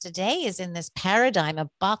science today is in this paradigm, a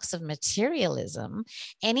box of materialism,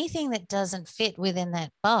 anything that doesn't fit within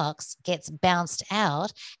that box gets bounced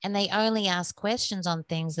out, and they only ask questions on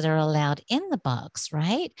things that are allowed in the box,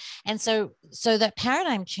 right? And so that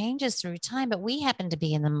paradigm changes through time, but we happen to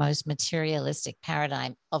be in the most materialistic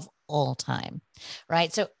paradigm of all time,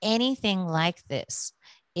 right? So anything like this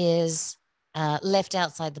is left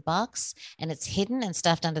outside the box, and it's hidden and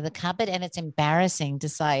stuffed under the cupboard, and it's embarrassing to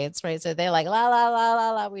science, right? So they're like, la, la, la,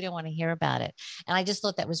 la, la, we don't want to hear about it. And I just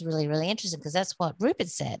thought that was really, really interesting, because that's what Rupert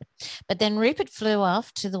said. But then Rupert flew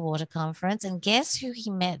off to the water conference, and guess who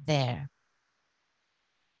he met there?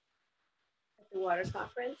 At the water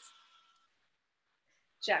conference,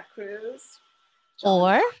 Jack Cruz, John,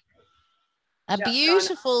 Or a John.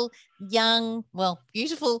 beautiful young, well,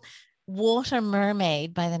 beautiful water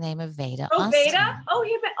mermaid by the name of Veda Oh, Veda. Austin. Oh,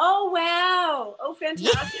 oh, wow. Oh, Yeah.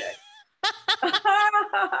 fantastic. Even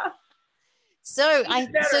So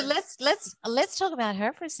better. let's talk about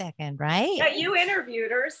her for a second, right? Yeah, you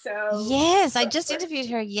interviewed her, so Yes, I just interviewed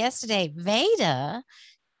her yesterday. Veda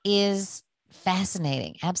is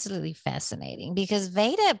fascinating, absolutely fascinating, because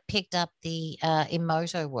Veda picked up the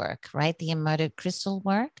Emoto work, right? The Emoto crystal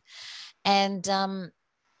work, and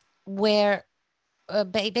where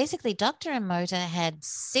basically Dr. Emoto had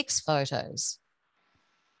 6 photos.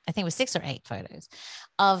 I think it was 6 or 8 photos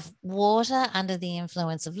of water under the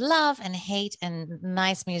influence of love and hate and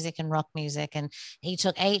nice music and rock music. And he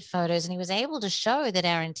took 8 photos, and he was able to show that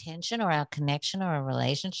our intention or our connection or our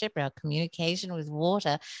relationship or our communication with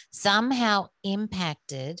water somehow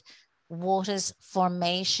impacted water's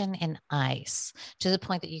formation in ice, to the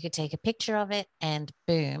point that you could take a picture of it and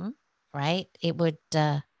boom, right? It would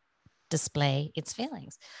display its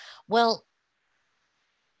feelings. Well,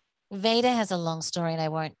 Veda has a long story, and I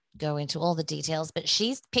won't go into all the details, but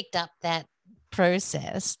she's picked up that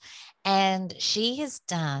process, and she has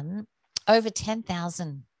done over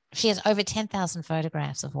 10,000. She has over 10,000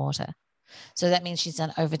 photographs of water. So that means she's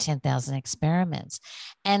done over 10,000 experiments.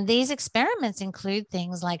 And these experiments include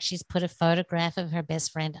things like she's put a photograph of her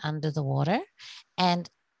best friend under the water, and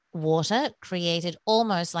water created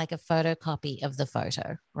almost like a photocopy of the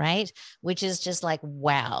photo, right? Which is just like,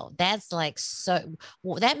 wow, that's like so,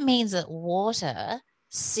 that means that water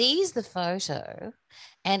sees the photo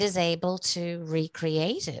and is able to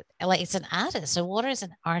recreate it. Like it's an artist. So water is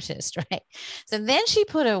an artist, right? So then she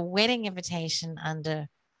put a wedding invitation under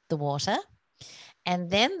the water,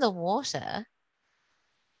 and then the water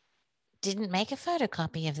didn't make a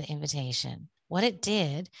photocopy of the invitation. What it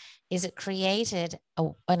did is it created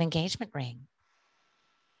an engagement ring,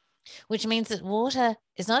 which means that water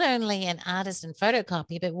is not only an artist and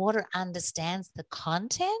photocopy, but water understands the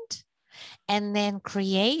content and then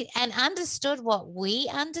create and understood what we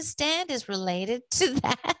understand is related to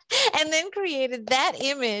that and then created that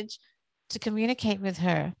image to communicate with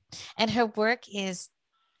her. And her work is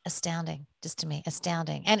astounding, just to me,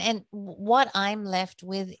 astounding. And what I'm left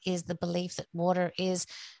with is the belief that water is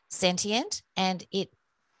sentient and it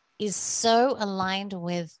is so aligned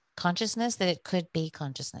with consciousness that it could be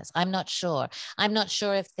consciousness. I'm not sure. I'm not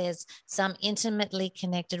sure if there's some intimately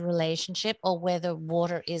connected relationship or whether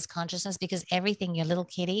water is consciousness, because everything, your little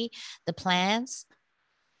kitty, the plants,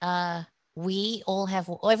 uh, we all have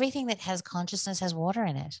everything that has consciousness has water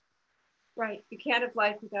in it. Right. You can't have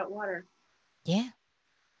life without water. Yeah.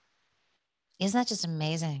 Isn't that just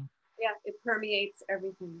amazing? Yeah, it permeates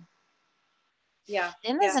everything. Yeah,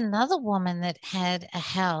 Then there's yeah. another woman that had a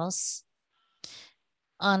house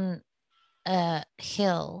on a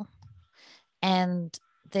hill and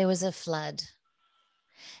there was a flood.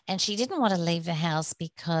 And she didn't want to leave the house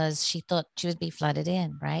because she thought she would be flooded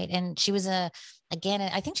in, right? And she was again,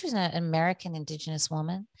 I think she was an American Indigenous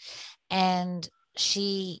woman, and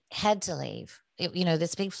she had to leave.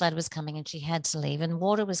 This big flood was coming and she had to leave, and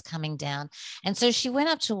water was coming down. And so she went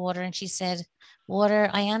up to water and she said, "Water,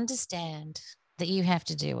 I understand that you have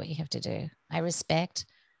to do what you have to do. I respect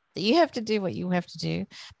that you have to do what you have to do.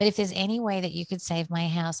 But if there's any way that you could save my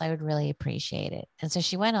house, I would really appreciate it." And so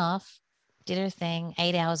she went off, did her thing,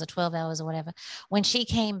 8 hours or 12 hours or whatever. When she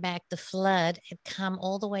came back, the flood had come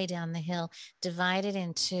all the way down the hill, divided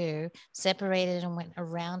in two, separated and went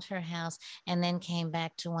around her house, and then came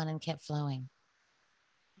back to one and kept flowing.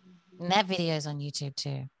 Mm-hmm. And that video is on YouTube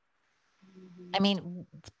too. Mm-hmm. I mean,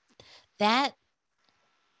 that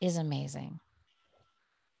is amazing.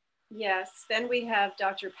 Yes. Then we have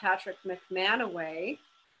Dr. Patrick McManaway,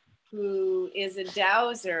 who is a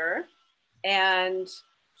dowser, and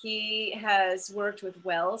he has worked with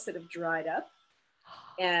wells that have dried up,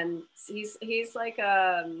 and he's like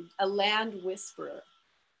a land whisperer.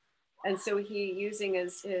 And so he using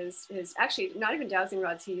his actually not even dowsing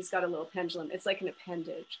rods, he's got a little pendulum. It's like an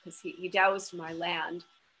appendage because he dowsed my land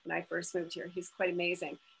when I first moved here. He's quite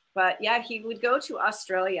amazing. But yeah, he would go to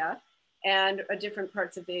Australia and different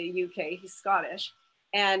parts of the UK. He's Scottish,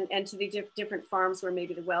 and to the different farms where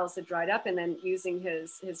maybe the wells had dried up, and then using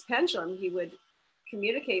his pendulum, he would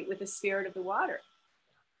communicate with the spirit of the water,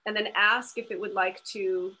 and then ask if it would like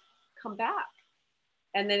to come back.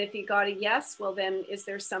 And then if he got a yes, well, then is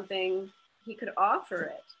there something he could offer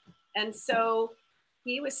it? And so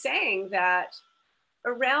he was saying that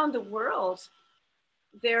around the world,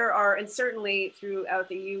 there are, and certainly throughout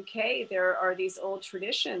the UK, there are these old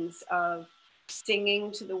traditions of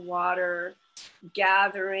singing to the water,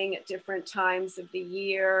 gathering at different times of the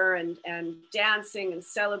year, and dancing and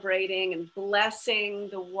celebrating and blessing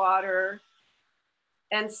the water.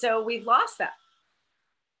 And so we've lost that.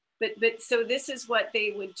 But so this is what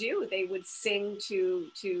they would do. They would sing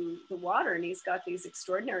to the water, and he's got these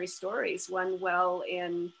extraordinary stories. One well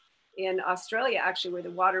in Australia, actually, where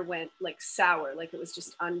the water went like sour, like it was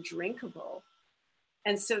just undrinkable.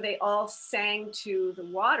 And so they all sang to the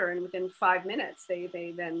water, and within 5 minutes, they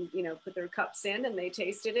then put their cups in and they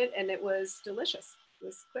tasted it, and it was delicious. It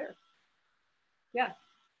was clear. Yeah,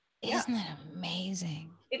 yeah. Isn't that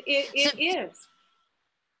amazing? It So, is.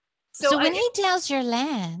 So so I when he doused your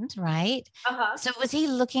land, right? uh-huh. So was he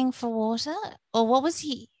looking for water or what was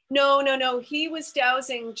he? No, no, no. He was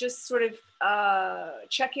dowsing, just sort of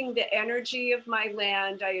checking the energy of my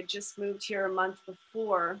land. I had just moved here a month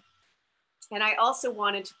before. And I also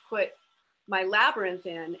wanted to put my labyrinth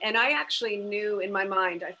in. And I actually knew in my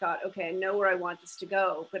mind, I thought, okay, I know where I want this to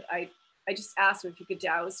go. But I just asked him if he could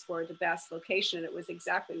douse for the best location. And it was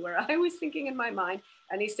exactly where I was thinking in my mind.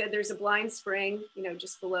 And he said, there's a blind spring,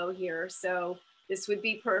 just below here. So this would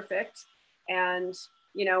be perfect. And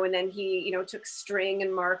and then he, took string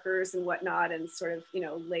and markers and whatnot and sort of,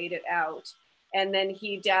 laid it out. And then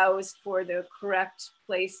he dowsed for the correct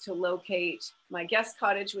place to locate my guest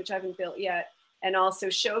cottage, which I haven't built yet, and also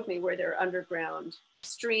showed me where there are underground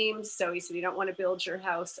streams. So he said, you don't want to build your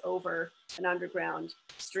house over an underground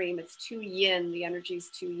stream. It's too yin. The energy is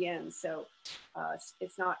too yin. So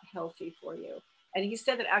it's not healthy for you. And he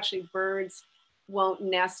said that actually birds won't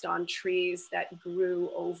nest on trees that grew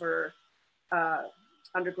over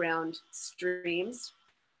underground streams.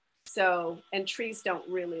 So, and trees don't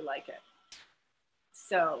really like it.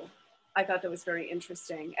 So I thought that was very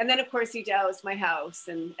interesting. And then of course he doused my house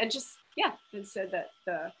and just, yeah, and said that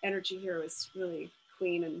the energy here was really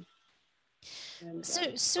clean and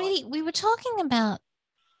So, sweetie, we were talking about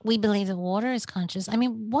we believe the water is conscious. I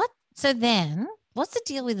mean, so then what's the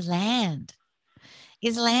deal with land?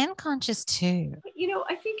 Is land conscious too? you know,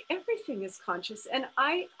 I think everything is conscious. And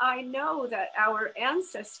I know that our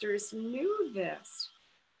ancestors knew this.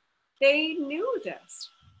 They knew this.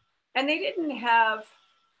 And they didn't have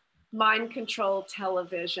mind control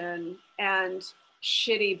television and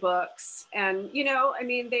shitty books. And, you know, I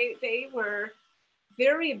mean, they were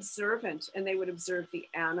very observant, and they would observe the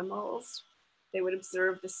animals. They would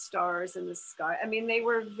observe the stars in the sky. I mean, they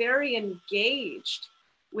were very engaged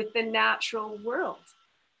with the natural world.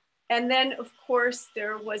 And then, of course,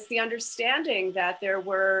 there was the understanding that there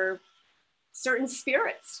were certain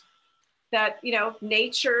spirits, that, you know,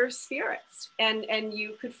 nature spirits, and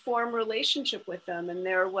you could form relationship with them, and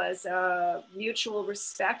there was a mutual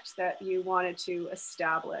respect that you wanted to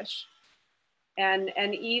establish. And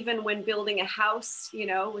even when building a house, you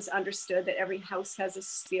know, it was understood that every house has a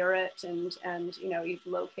spirit, and you know, you'd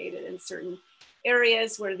locate it in certain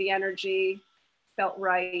areas where the energy felt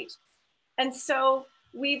right. And so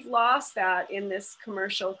we've lost that in this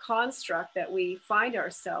commercial construct that we find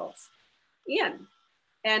ourselves in.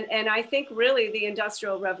 And I think really the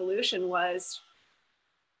Industrial Revolution was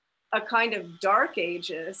a kind of dark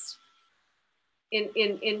ages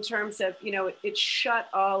in terms of, you know, it shut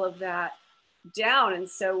all of that down. And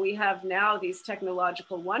so we have now these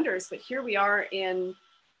technological wonders, but here we are in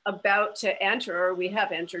about to enter, or we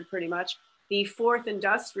have entered pretty much, the fourth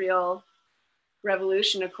industrial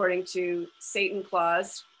revolution, according to Satan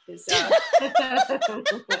Claus. Is who,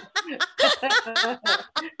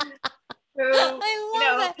 I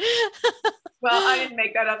love that. well, I didn't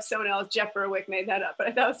make that up. Someone else, Jeff Berwick, made that up, but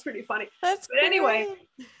I thought it was pretty funny. That's but anyway,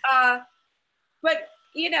 but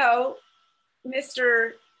you know,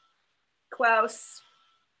 Mr. Klaus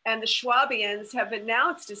and the Schwabians have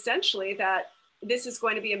announced essentially that this is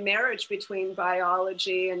going to be a marriage between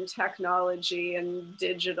biology and technology and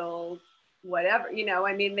digital, whatever. You know,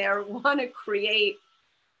 I mean, they want to create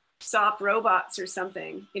soft robots or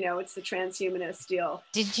something. You know, it's the transhumanist deal.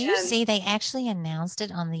 Did you see they actually announced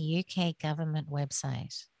it on the UK government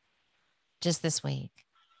website just this week?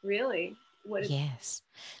 Really? Yes.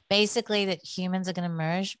 Basically, that humans are going to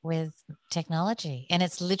merge with technology. And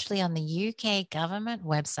it's literally on the UK government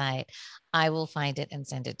website. I will find it and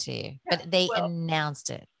send it to you. Yeah, but they announced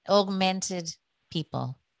it. Augmented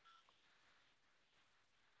people.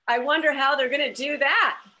 I wonder how they're going to do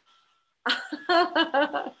that.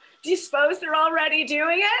 Do you suppose they're already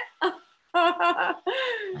doing it?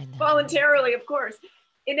 Voluntarily, of course.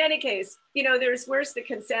 In any case, you know, where's the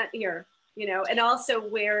consent here? You know, and also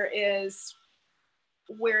where's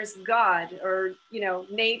God, or, you know,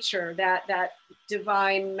 nature, that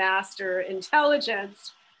divine master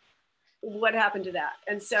intelligence? What happened to that?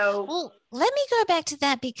 And so, well, let me go back to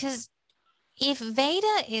that, because if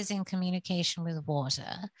Veda is in communication with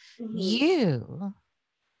water, you,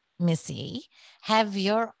 Missy, have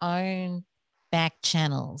your own back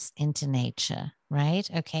channels into nature, right?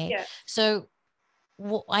 Okay. Yeah. So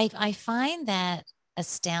I find that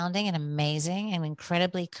astounding and amazing and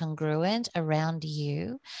incredibly congruent around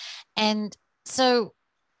you. And so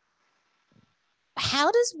how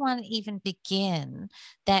does one even begin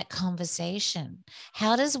that conversation?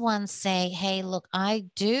 How does one say, hey, look, I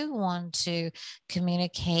do want to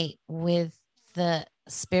communicate with the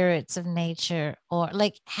spirits of nature? Or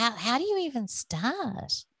like, how do you even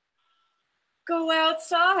start? Go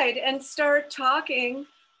outside and start talking.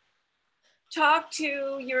 Talk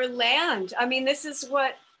to your land. I mean, this is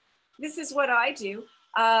what I do.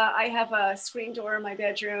 I have a screen door in my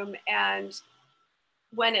bedroom, and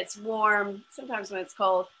when it's warm, sometimes when it's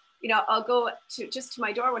cold, you know, I'll go to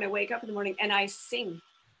my door when I wake up in the morning, and I sing.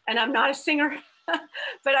 And I'm not a singer,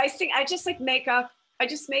 but I sing. I just make up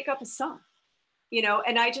a song, you know,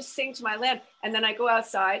 and I just sing to my land. And then I go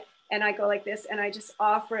outside and I go like this, and I just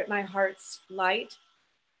offer it my heart's light.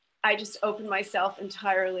 I just open myself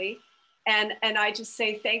entirely. And I just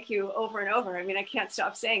say thank you over and over. I mean, I can't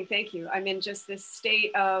stop saying thank you. I'm in just this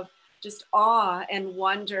state of just awe and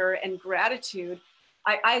wonder and gratitude.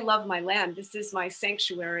 I love my land. This is my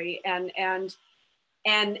sanctuary. And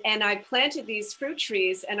I planted these fruit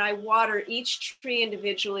trees, and I water each tree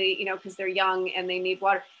individually, you know, because they're young and they need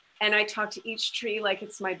water. And I talk to each tree like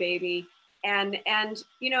it's my baby. And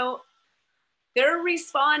you know, they're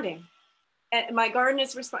responding. And my garden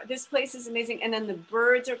is responding. This place is amazing. And then the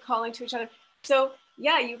birds are calling to each other. So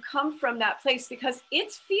yeah, you come from that place because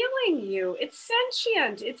it's feeling you. It's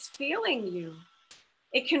sentient. It's feeling you.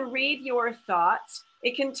 It can read your thoughts.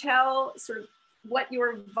 It can tell sort of what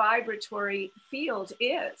your vibratory field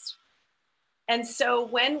is. And so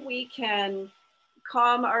when we can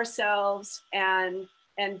calm ourselves and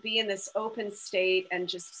be in this open state and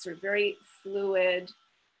just sort of very fluid,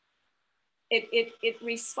 it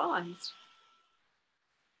responds.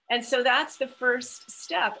 And so that's the first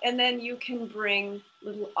step. And then you can bring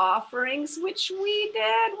little offerings, which we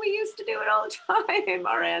did. We used to do it all the time,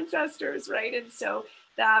 our ancestors, right? And so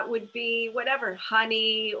that would be whatever,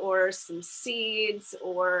 honey or some seeds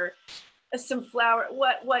or some flour,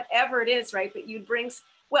 whatever it is, right? But you'd bring,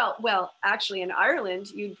 actually in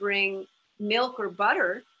Ireland, you'd bring milk or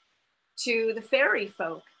butter to the fairy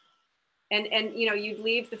folk. And you'd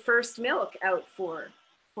leave the first milk out for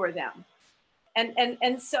them.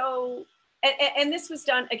 And so and this was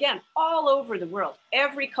done again all over the world.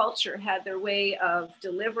 Every culture had their way of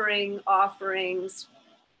delivering offerings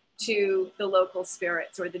to the local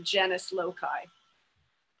spirits or the genus loci.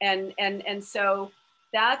 And so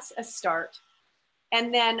that's a start.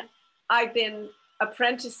 And then I've been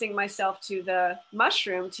apprenticing myself to the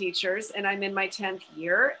mushroom teachers, and I'm in my 10th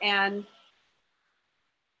year. And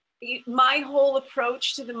my whole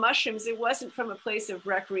approach to the mushrooms, it wasn't from a place of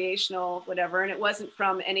recreational whatever, and it wasn't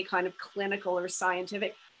from any kind of clinical or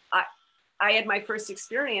scientific. I had my first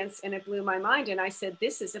experience and it blew my mind, and I said,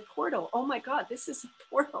 this is a portal. Oh my God, this is a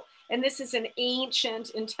portal, and this is an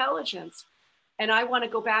ancient intelligence, and I want to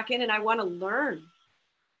go back in and I want to learn.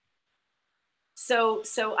 So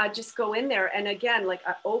I just go in there, and again, like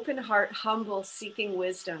an open heart, humble, seeking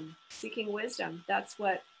wisdom. That's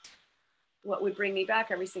what would bring me back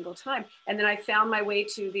every single time. And then I found my way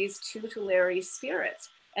to these tutelary spirits.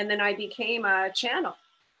 And then I became a channel,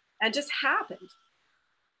 and just happened.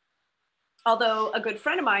 Although a good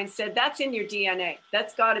friend of mine said, that's in your DNA.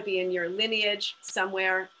 That's got to be in your lineage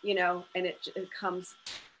somewhere, and it comes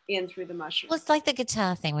in through the mushroom. Well, it's like the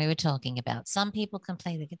guitar thing we were talking about. Some people can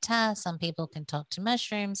play the guitar, some people can talk to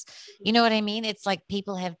mushrooms. You know what I mean? It's like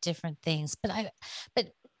people have different things. But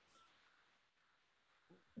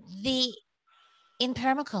the in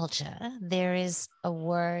permaculture, there is a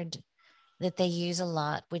word that they use a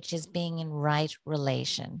lot, which is being in right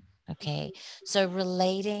relation. Okay. So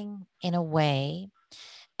relating in a way.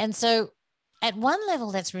 And so at one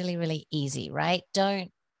level, that's really, really easy, right?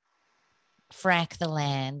 Don't frack the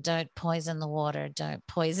land, don't poison the water, don't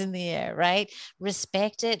poison the air, right?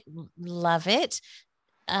 Respect it, love it.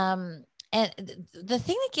 Um, and the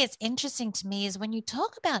thing that gets interesting to me is when you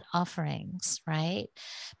talk about offerings, right?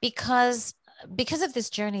 Because of this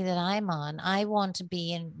journey that I'm on, I want to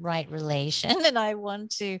be in right relation and I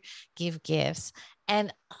want to give gifts.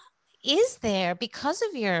 And is there, because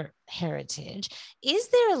of your heritage, is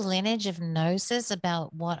there a lineage of gnosis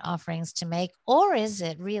about what offerings to make? Or is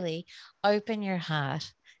it really open your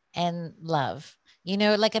heart and love?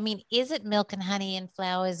 Like, I mean, is it milk and honey and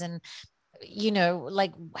flowers and,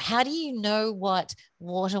 like, how do you know what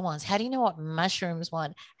water wants? How do you know what mushrooms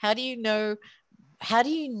want? How do you know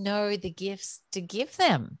the gifts to give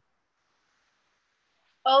them?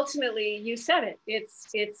 Ultimately, you said it.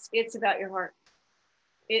 It's about your heart.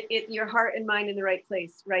 Your heart and mind in the right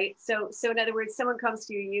place, right? So in other words, someone comes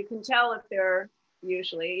to you, you can tell if they're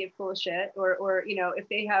usually full of shit, or if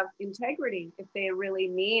they have integrity, if they really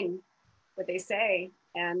mean what they say,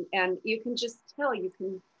 and you can just tell, you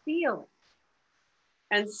can feel it.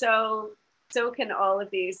 And so can all of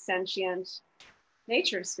these sentient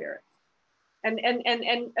nature spirits.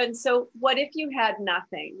 And so what if you had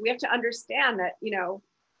nothing? We have to understand that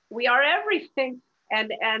we are everything, and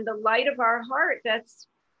the light of our heart, that's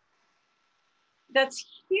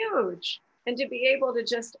huge. And to be able to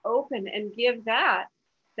just open and give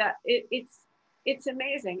it's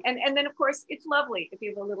amazing. And then of course it's lovely if you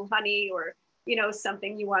have a little honey, or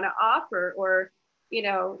something you want to offer, or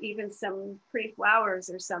even some pretty flowers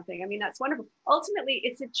or something. I mean, that's wonderful. Ultimately,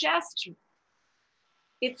 it's a gesture.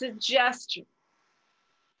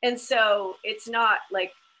 And so it's not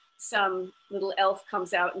like some little elf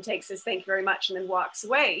comes out and takes his thank you very much and then walks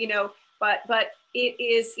away, but it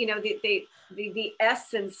is, the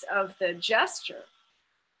essence of the gesture.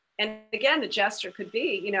 And again, the gesture could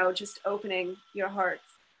be, just opening your heart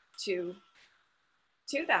to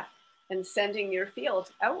that and sending your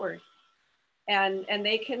field outward. And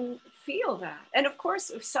they can feel that. And of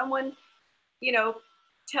course, if someone,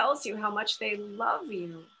 tells you how much they love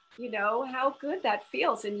you, how good that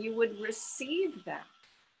feels, and you would receive that.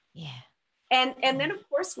 Yeah. And then of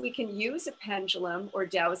course we can use a pendulum or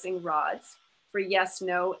dowsing rods for yes,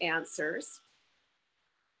 no answers.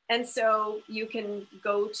 And so you can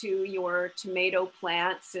go to your tomato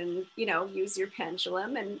plants and, use your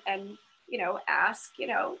pendulum and, ask,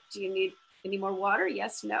 do you need any more water?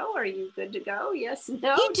 Yes, no. Are you good to go? Yes, You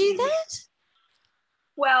no. Do do you need, that?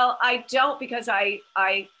 well, I don't because I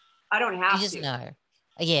don't You have just to. know.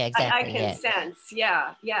 Yeah, I exactly. can Yeah. sense.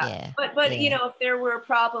 Yeah, yeah. Yeah. But Yeah. if there were a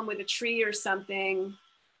problem with a tree or something,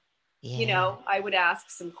 Yeah. I would ask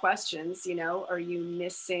some questions, are you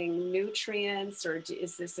missing nutrients, or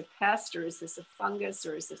is this a pest, or is this a fungus,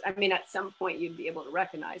 or is this, I mean, at some point you'd be able to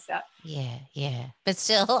recognize that. Yeah. Yeah. But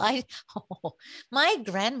still, oh, my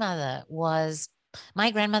grandmother was, my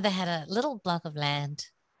grandmother had a little block of land.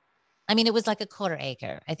 I mean, it was like a quarter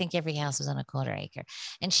acre. I think every house was on a quarter acre.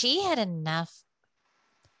 And she had enough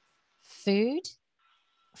food,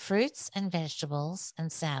 fruits and vegetables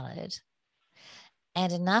and salad,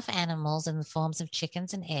 and enough animals in the forms of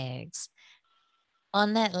chickens and eggs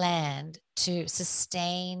on that land to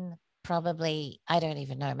sustain probably, I don't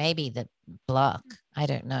even know, maybe the block, I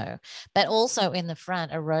don't know, but also in the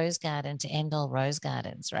front, a rose garden to end all rose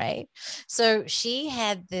gardens, right? So she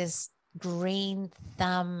had this green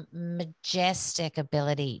thumb, majestic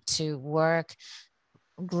ability to work,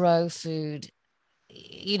 grow food,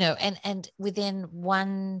 and within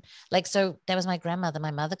one, like, so that was my grandmother.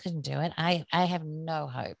 My mother couldn't do it. I have no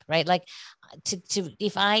hope, right? Like, to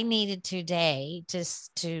if I needed today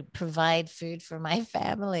to provide food for my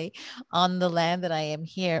family on the land that I am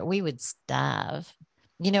here, we would starve.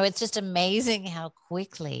 It's just amazing how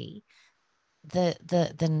quickly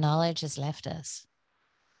the knowledge has left us.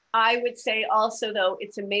 I would say also, though,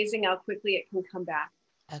 it's amazing how quickly it can come back.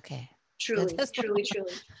 Okay, good. Truly, truly,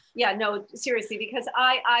 truly. Yeah, no, seriously, because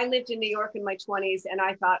I lived in New York in my 20s and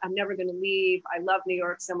I thought I'm never going to leave. I love New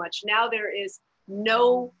York so much. Now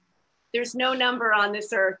no there's no number on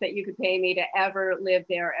this earth that you could pay me to ever live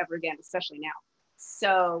there ever again, especially now.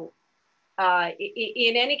 So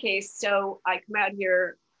in any case, so I come out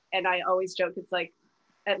here and I always joke, it's like,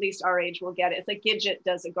 at least our age will get it. It's like Gidget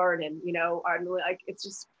does a garden, I'm like, it's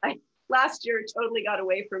just, last year it totally got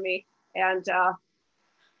away from me. And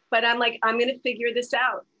but I'm like, I'm going to figure this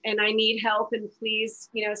out and I need help. And please,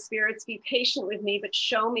 spirits, be patient with me, but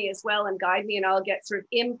show me as well and guide me. And I'll get sort of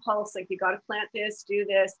impulse, like, you got to plant this, do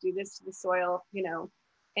this to the soil,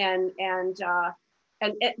 and, and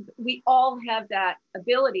we all have that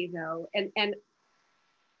ability though. And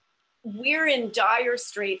we're in dire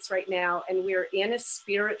straits right now and we're in a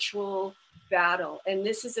spiritual battle. And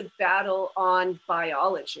this is a battle on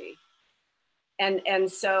biology.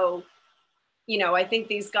 And so, I think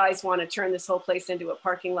these guys want to turn this whole place into a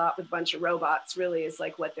parking lot with a bunch of robots, really is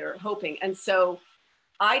like what they're hoping. And so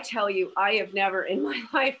I tell you, I have never in my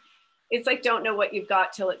life, it's like, don't know what you've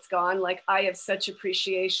got till it's gone. Like, I have such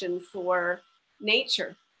appreciation for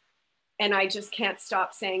nature and I just can't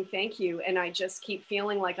stop saying thank you. And I just keep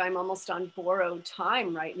feeling like I'm almost on borrowed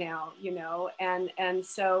time right now, and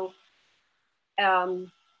so,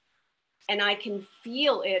 and I can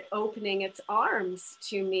feel it opening its arms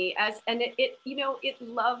to me and it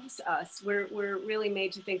loves us. We're really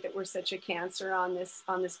made to think that we're such a cancer on this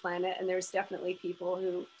planet. And there's definitely people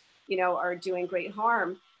who, are doing great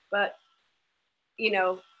harm. But,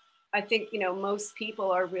 I think, most people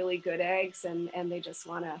are really good eggs and they just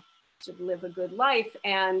want to live a good life.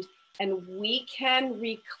 And we can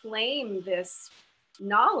reclaim this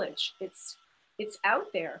knowledge. It's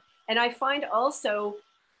out there. And I find also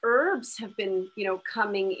herbs have been,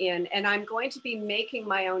 coming in, and I'm going to be making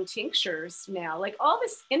my own tinctures now. Like, all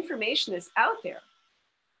this information is out there.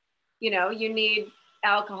 You need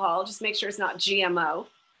alcohol, just make sure it's not GMO.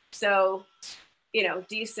 So,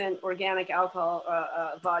 decent organic alcohol,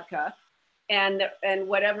 vodka, and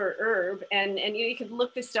whatever herb, and you can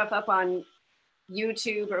look this stuff up on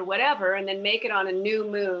YouTube or whatever, and then make it on a new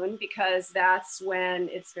moon, because that's when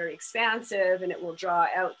it's very expansive and it will draw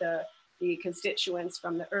out the constituents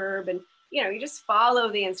from the herb. And you just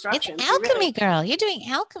follow the It's instructions. alchemy, girl. You're doing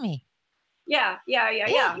alchemy. Yeah.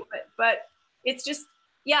 But it's just,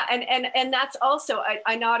 yeah. And that's also,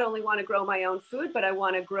 I not only want to grow my own food, but I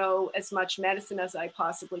want to grow as much medicine as I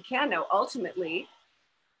possibly can. Now, ultimately,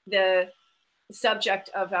 the subject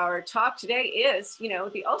of our talk today is,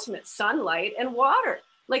 the ultimate, sunlight and water.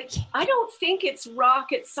 Like, I don't think it's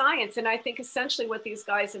rocket science. And I think essentially what these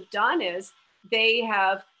guys have done is they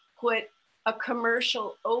have put a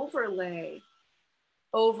commercial overlay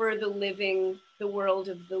over the world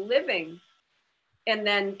of the living, and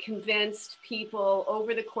then convinced people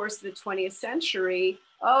over the course of the 20th century,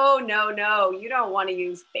 oh, no, you don't want to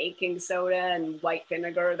use baking soda and white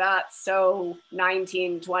vinegar. That's so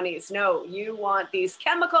 1920s. No, you want these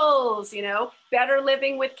chemicals, better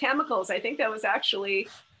living with chemicals. I think that was actually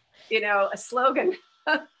a slogan.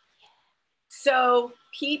 So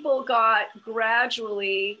people got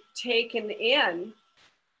gradually taken in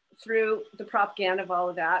through the propaganda of all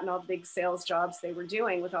of that and all the big sales jobs they were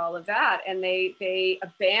doing with all of that. And they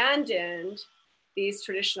abandoned these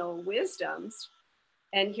traditional wisdoms.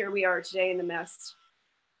 And here we are today in the mess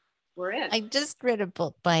we're in. I just read a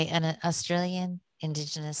book by an Australian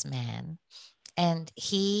Indigenous man, and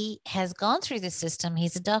he has gone through the system.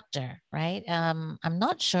 He's a doctor, right? I'm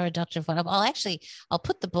not sure a doctor of what. I'll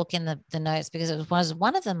put the book in the notes because it was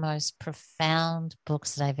one of the most profound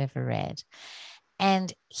books that I've ever read.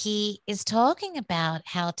 And he is talking about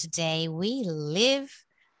how today we live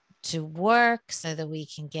to work so that we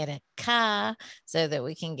can get a car, so that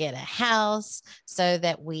we can get a house, so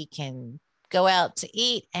that we can go out to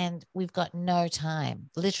eat. And we've got no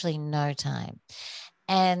time, literally no time.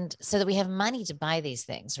 And so that we have money to buy these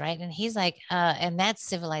things, right? And he's like, and that's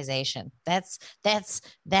civilization. That's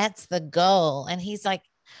the goal. And he's like,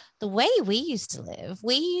 the way we used to live,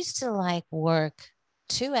 we used to like work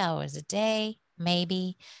 2 hours a day,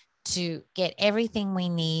 maybe, to get everything we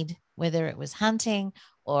need, whether it was hunting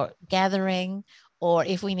or gathering, or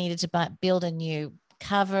if we needed to build a new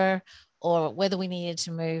cover, or whether we needed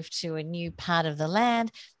to move to a new part of the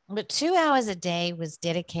land. But 2 hours a day was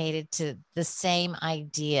dedicated to the same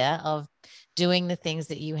idea of doing the things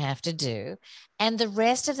that you have to do. And the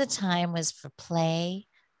rest of the time was for play,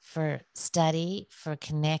 for study, for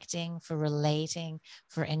connecting, for relating,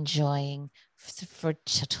 for enjoying, for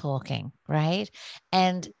talking, right?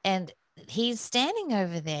 And he's standing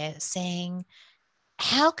over there saying,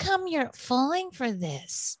 how come you're falling for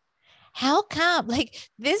this? How come? Like,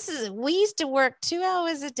 we used to work 2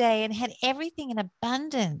 hours a day and had everything in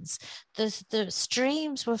abundance. The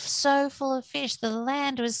streams were so full of fish. The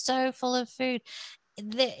land was so full of food.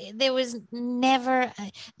 There was never,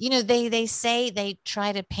 they say, they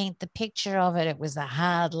try to paint the picture of it. It was a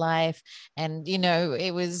hard life, and,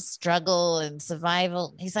 it was struggle and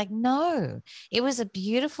survival. He's like, no, it was a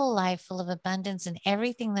beautiful life full of abundance and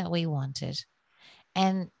everything that we wanted.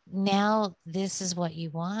 And now this is what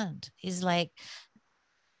you want, is like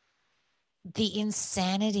the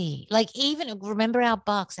insanity. Like, even remember our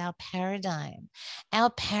box, our paradigm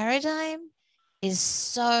is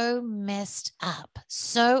so messed up,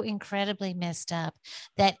 so incredibly messed up,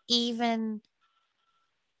 that even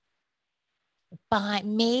by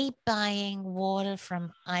me buying water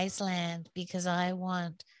from Iceland because I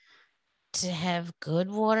want to have good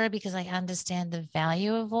water, because I understand the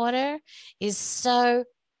value of water, is so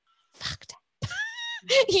fucked up.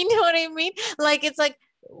 You know what I mean? Like, it's like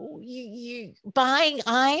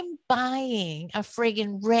I'm buying a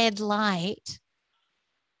friggin' red light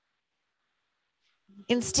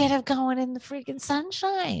instead of going in the friggin'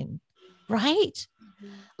 sunshine, right? Mm-hmm.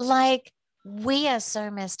 Like, we are so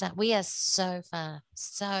messed up. We are so far,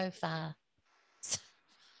 so far.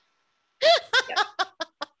 Yeah.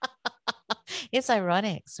 It's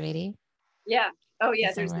ironic, sweetie. Yeah. Oh, yeah.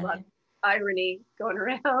 It's There's a lot of ironic. irony going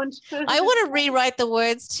around. I want to rewrite the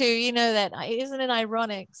words too. You know, that isn't an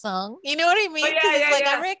ironic song. You know what I Oh, mean? Because yeah, it's yeah, like,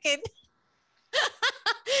 I yeah. reckon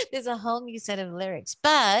there's a whole new set of lyrics.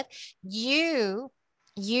 But you,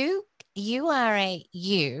 you are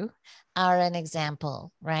an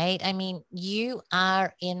example, right? I mean, you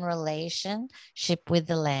are in relationship with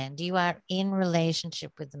the land. You are in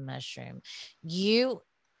relationship with the mushroom. You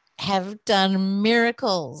have done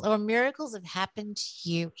miracles, or miracles have happened to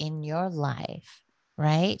you in your life,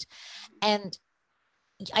 right? And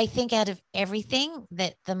I think out of everything,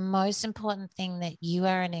 that the most important thing that you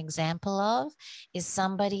are an example of is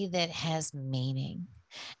somebody that has meaning.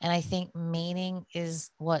 And I think meaning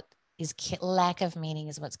is what is lack of meaning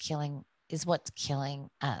is what's killing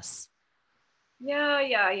us. Yeah,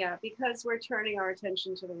 yeah, yeah. Because we're turning our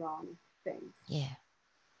attention to the wrong things. Yeah.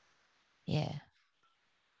 Yeah.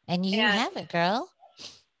 And you And have it, girl.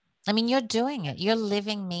 I mean, you're doing it. You're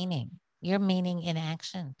living meaning. You're meaning in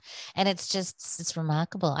action. And it's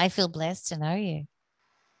remarkable. I feel blessed to know you.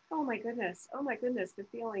 oh my goodness. Oh my goodness. The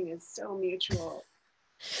feeling is so mutual.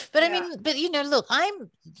 But I Yeah. mean, look,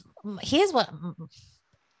 here's what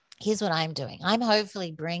here's what I'm doing. I'm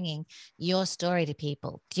hopefully bringing your story to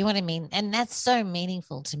people. Do you know what I mean? And that's so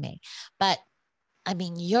meaningful to me. But I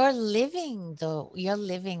mean, you're living the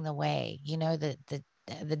way,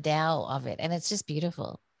 the Tao of it. And it's just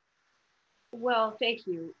beautiful. Well, thank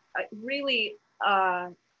you. Really,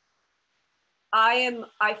 I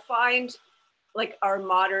find like our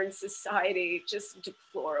modern society just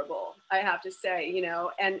deplorable, I have to say,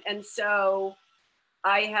 and so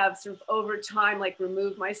I have sort of over time like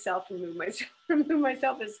remove myself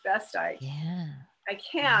as best I Yeah. I Yeah.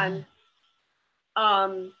 can.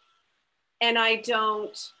 Um, and I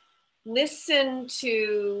don't listen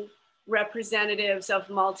to representatives of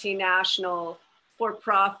multinational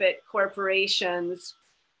for-profit corporations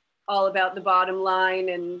all about the bottom line.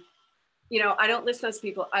 And, I don't listen to those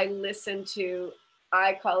people. I listen to,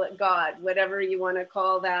 I call it God, whatever you want to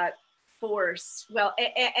call that force. Well,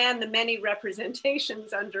 and the many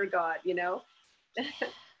representations under God, the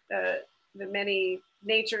many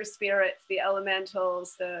nature spirits, the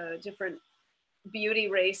elementals, the different beauty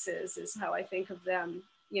races is how I think of them,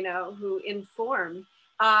 who inform.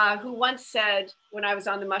 Who once said when I was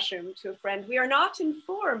on the mushroom to a friend, we are not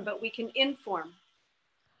informed, but we can inform.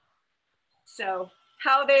 So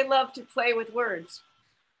how they love to play with words.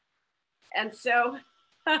 And so,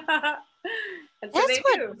 and so That's they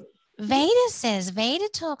what do. Veda says. Veda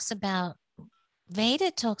talks about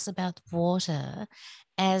water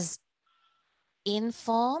as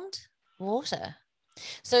informed water.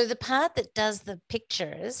 So the part that does the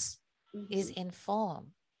pictures is Mm-hmm.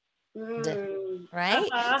 informed, Mm. right?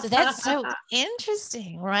 So that's so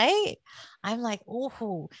interesting, right? I'm like,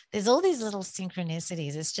 oh, there's all these little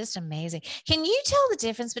synchronicities. It's just amazing. Can you tell the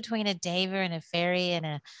difference between a Deva and a fairy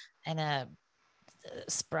and a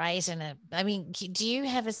sprite I mean, do you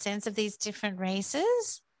have a sense of these different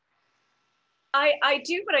races? I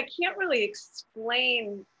do, but I can't really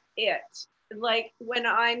explain it. Like when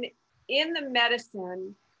I'm in the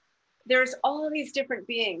medicine, there's all of these different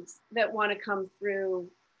beings that want to come through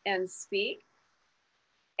and speak.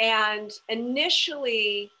 And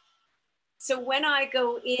initially, so when I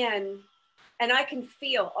go in and I can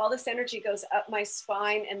feel all this energy goes up my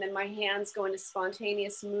spine, and then my hands go into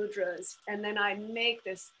spontaneous mudras. And then I make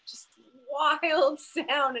this just wild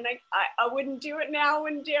sound. And I wouldn't do it now, I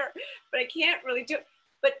wouldn't dare, but I can't really do it.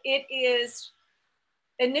 But it is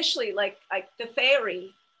initially like the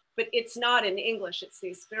fairy, but it's not in English. It's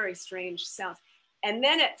these very strange sounds. And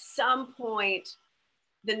then at some point,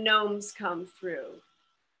 the gnomes come through.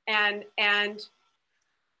 And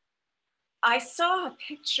I saw a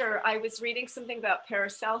picture. I was reading something about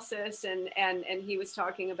Paracelsus, and he was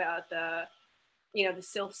talking about the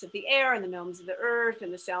sylphs of the air and the gnomes of the earth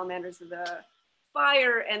and the salamanders of the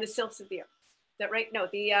fire and the sylphs of the air. Is that right? No,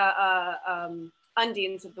 the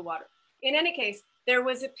undines of the water. In any case, there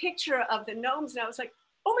was a picture of the gnomes, and I was like,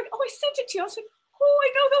 oh my, oh, I sent it to you. I was like, oh,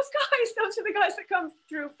 I know those guys. Those are the guys that come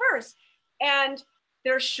through first. And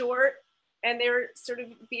they're short and they're sort of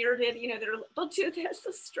bearded, they'll do this,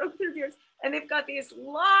 they'll stroke their beards. And they've got these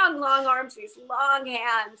long, long arms, these long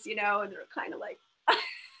hands, and they're kind of like,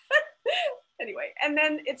 anyway. And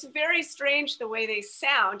then it's very strange the way they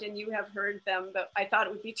sound, and you have heard them, but I thought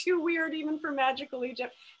it would be too weird even for Magical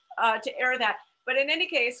Egypt to air that. But in any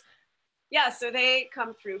case, yeah, so they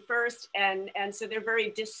come through first, and so they're very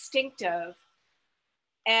distinctive.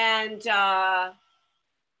 And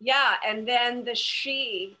yeah, and then the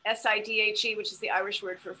she, S-I-D-H-E, which is the Irish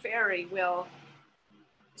word for fairy, will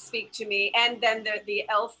speak to me. And then the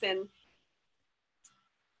elfin,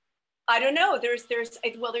 I don't know, there's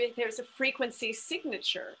a frequency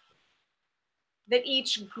signature that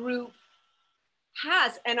each group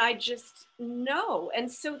has, and I just know.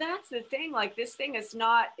 And so that's the thing, like this thing is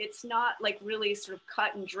not, it's not like really sort of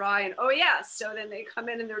cut and dry and, oh yeah, so then they come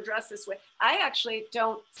in and they're dressed this way. I actually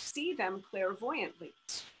don't see them clairvoyantly,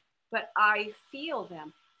 but I feel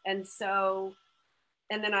them. And so,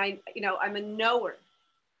 and then I'm a knower.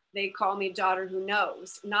 They call me daughter who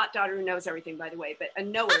knows, not daughter who knows everything, by the way, but a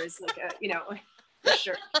knower is like for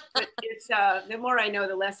sure. But it's, the more I know,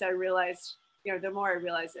 the less I realize, the more I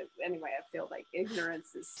realize that anyway, I feel like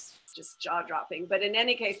ignorance is just jaw dropping. But in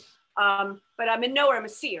any case, but I'm a knower, I'm a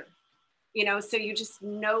seer, so you just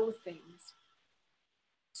know things.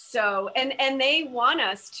 So, and they want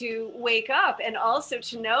us to wake up and also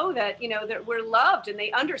to know that, that we're loved, and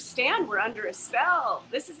they understand we're under a spell.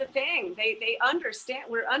 This is the thing. They understand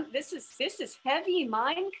this is heavy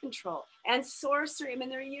mind control and sorcery. I mean,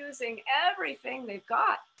 they're using everything they've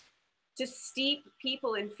got to steep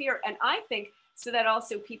people in fear. And I think so that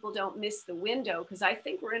also people don't miss the window, because I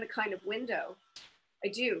think we're in a kind of window. I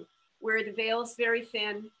do, where the veil's very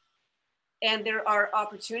thin, and there are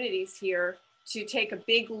opportunities here to take a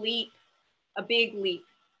big leap, a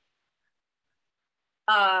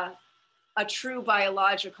true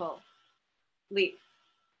biological leap,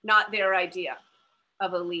 not their idea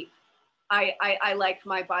of a leap. I like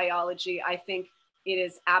my biology. I think it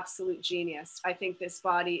is absolute genius. I think this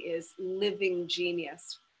body is living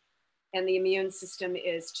genius. And the immune system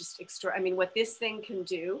is just extra. I mean, what this thing can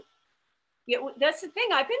do, that's the thing.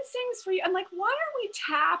 I've been saying this for you. I'm like, why aren't we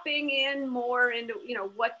tapping in more into,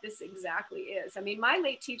 what this exactly is? I mean, my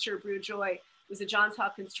late teacher, Brew Joy, was a Johns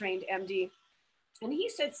Hopkins trained MD. And he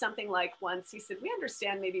said something like once, he said, we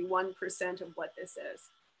understand maybe 1% of what this is.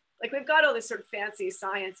 Like we've got all this sort of fancy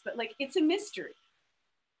science, but like it's a mystery.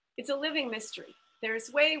 It's a living mystery.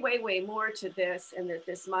 There's way, way, way more to this and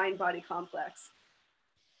this mind body complex.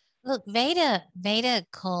 Look, Veda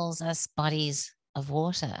calls us bodies of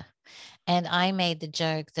water. And I made the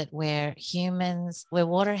joke that we're humans, we're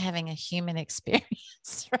water having a human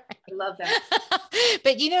experience, I love that. right?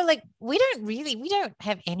 But like we don't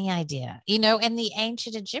have any idea, and the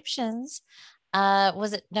ancient Egyptians, it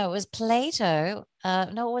was Plato,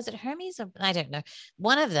 no, was it Hermes? Or, I don't know.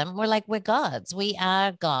 One of them were like, we're gods. We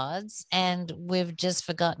are gods, and we've just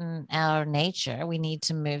forgotten our nature. We need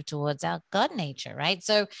to move towards our God nature, right?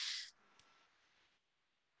 So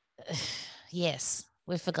yes,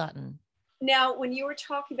 we've forgotten. Now, when you were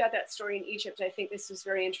talking about that story in Egypt, I think this was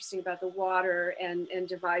very interesting about the water and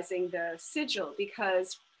devising the sigil,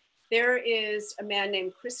 because there is a man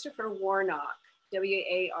named Christopher Warnock,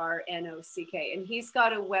 Warnock, and he's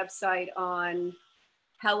got a website on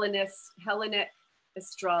Hellenic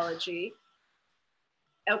astrology.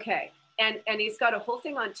 Okay. And he's got a whole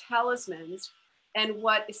thing on talismans. And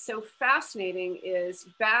what is so fascinating is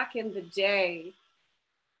back in the day,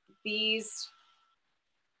 these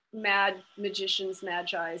magicians,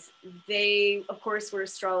 magi's, they of course were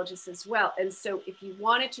astrologists as well. And so if you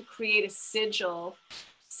wanted to create a sigil,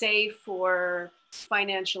 say for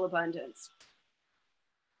financial abundance,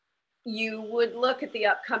 you would look at the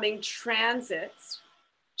upcoming transits,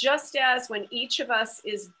 just as when each of us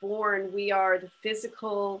is born, we are the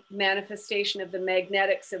physical manifestation of the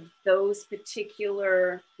magnetics of those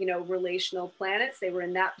particular, relational planets. They were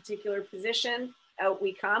in that particular position, out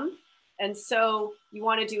we come. And so you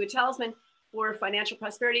want to do a talisman for financial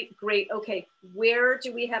prosperity. Great. Okay. Where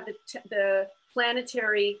do we have the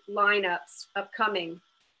planetary lineups upcoming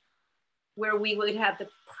where we would have the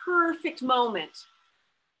perfect moment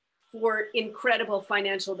for incredible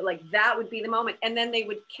financial, like that would be the moment. And then they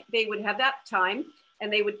would have that time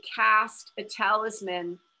and they would cast a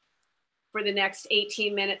talisman for the next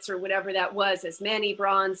 18 minutes or whatever that was, as many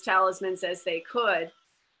bronze talismans as they could.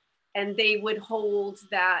 And they would hold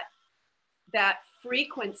that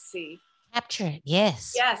frequency. Capture it,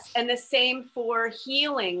 yes. Yes, and the same for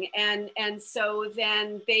healing. And so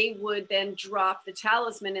then they would then drop the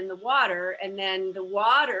talisman in the water, and then the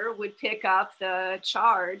water would pick up the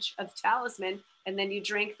charge of talisman, and then you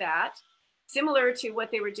drink that, similar to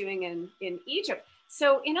what they were doing in Egypt.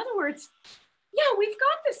 So in other words, yeah, we've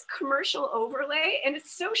got this commercial overlay, and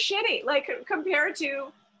it's so shitty, like compared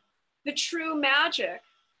to the true magic,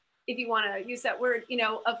 if you want to use that word,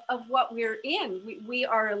 of what we're in. We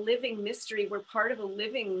are a living mystery. We're part of a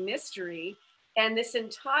living mystery. And this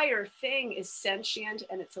entire thing is sentient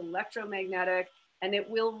and it's electromagnetic and it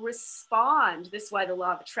will respond. This is why the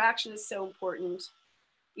law of attraction is so important,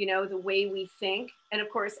 the way we think. And of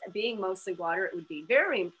course, being mostly water, it would be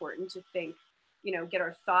very important to think, get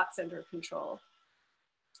our thoughts under control.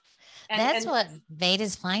 That's what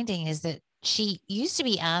Veda's finding, is that she used to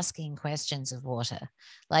be asking questions of water,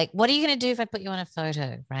 like, what are you going to do if I put you on a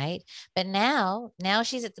photo, right? But now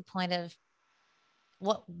she's at the point of,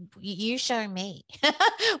 what you show me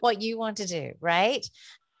what you want to do, right?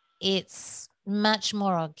 It's much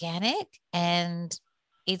more organic, and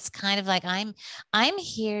it's kind of like, I'm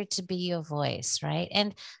here to be your voice, right?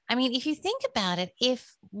 And I mean, if you think about it,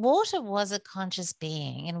 if water was a conscious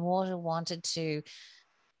being and water wanted to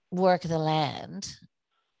work the land,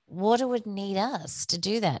 water would need us to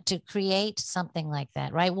do that, to create something like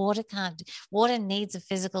that, right? Water needs a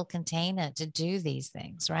physical container to do these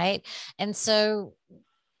things, right? And so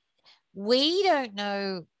we don't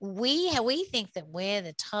know, we think that we're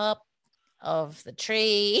the top of the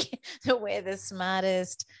tree, that we're the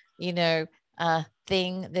smartest,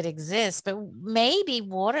 thing that exists, but maybe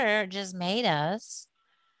water just made us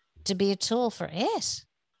to be a tool for it.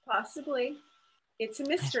 Possibly. It's a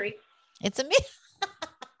mystery. It's a mystery.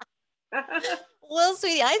 Well,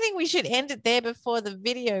 sweetie, I think we should end it there before the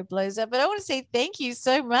video blows up. But I want to say thank you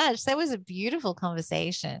so much. That was a beautiful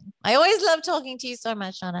conversation. I always love talking to you so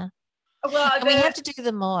much, Anna. Well, and we have to do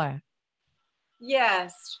them more.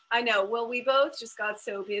 Yes, I know. Well, we both just got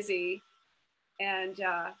so busy. And,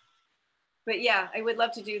 but yeah, I would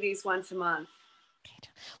love to do these once a month.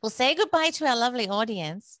 Well, say goodbye to our lovely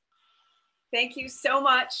audience. Thank you so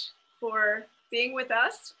much for being with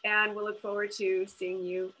us, and we'll look forward to seeing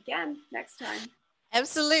you again next time.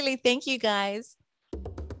 Absolutely. Thank you, guys.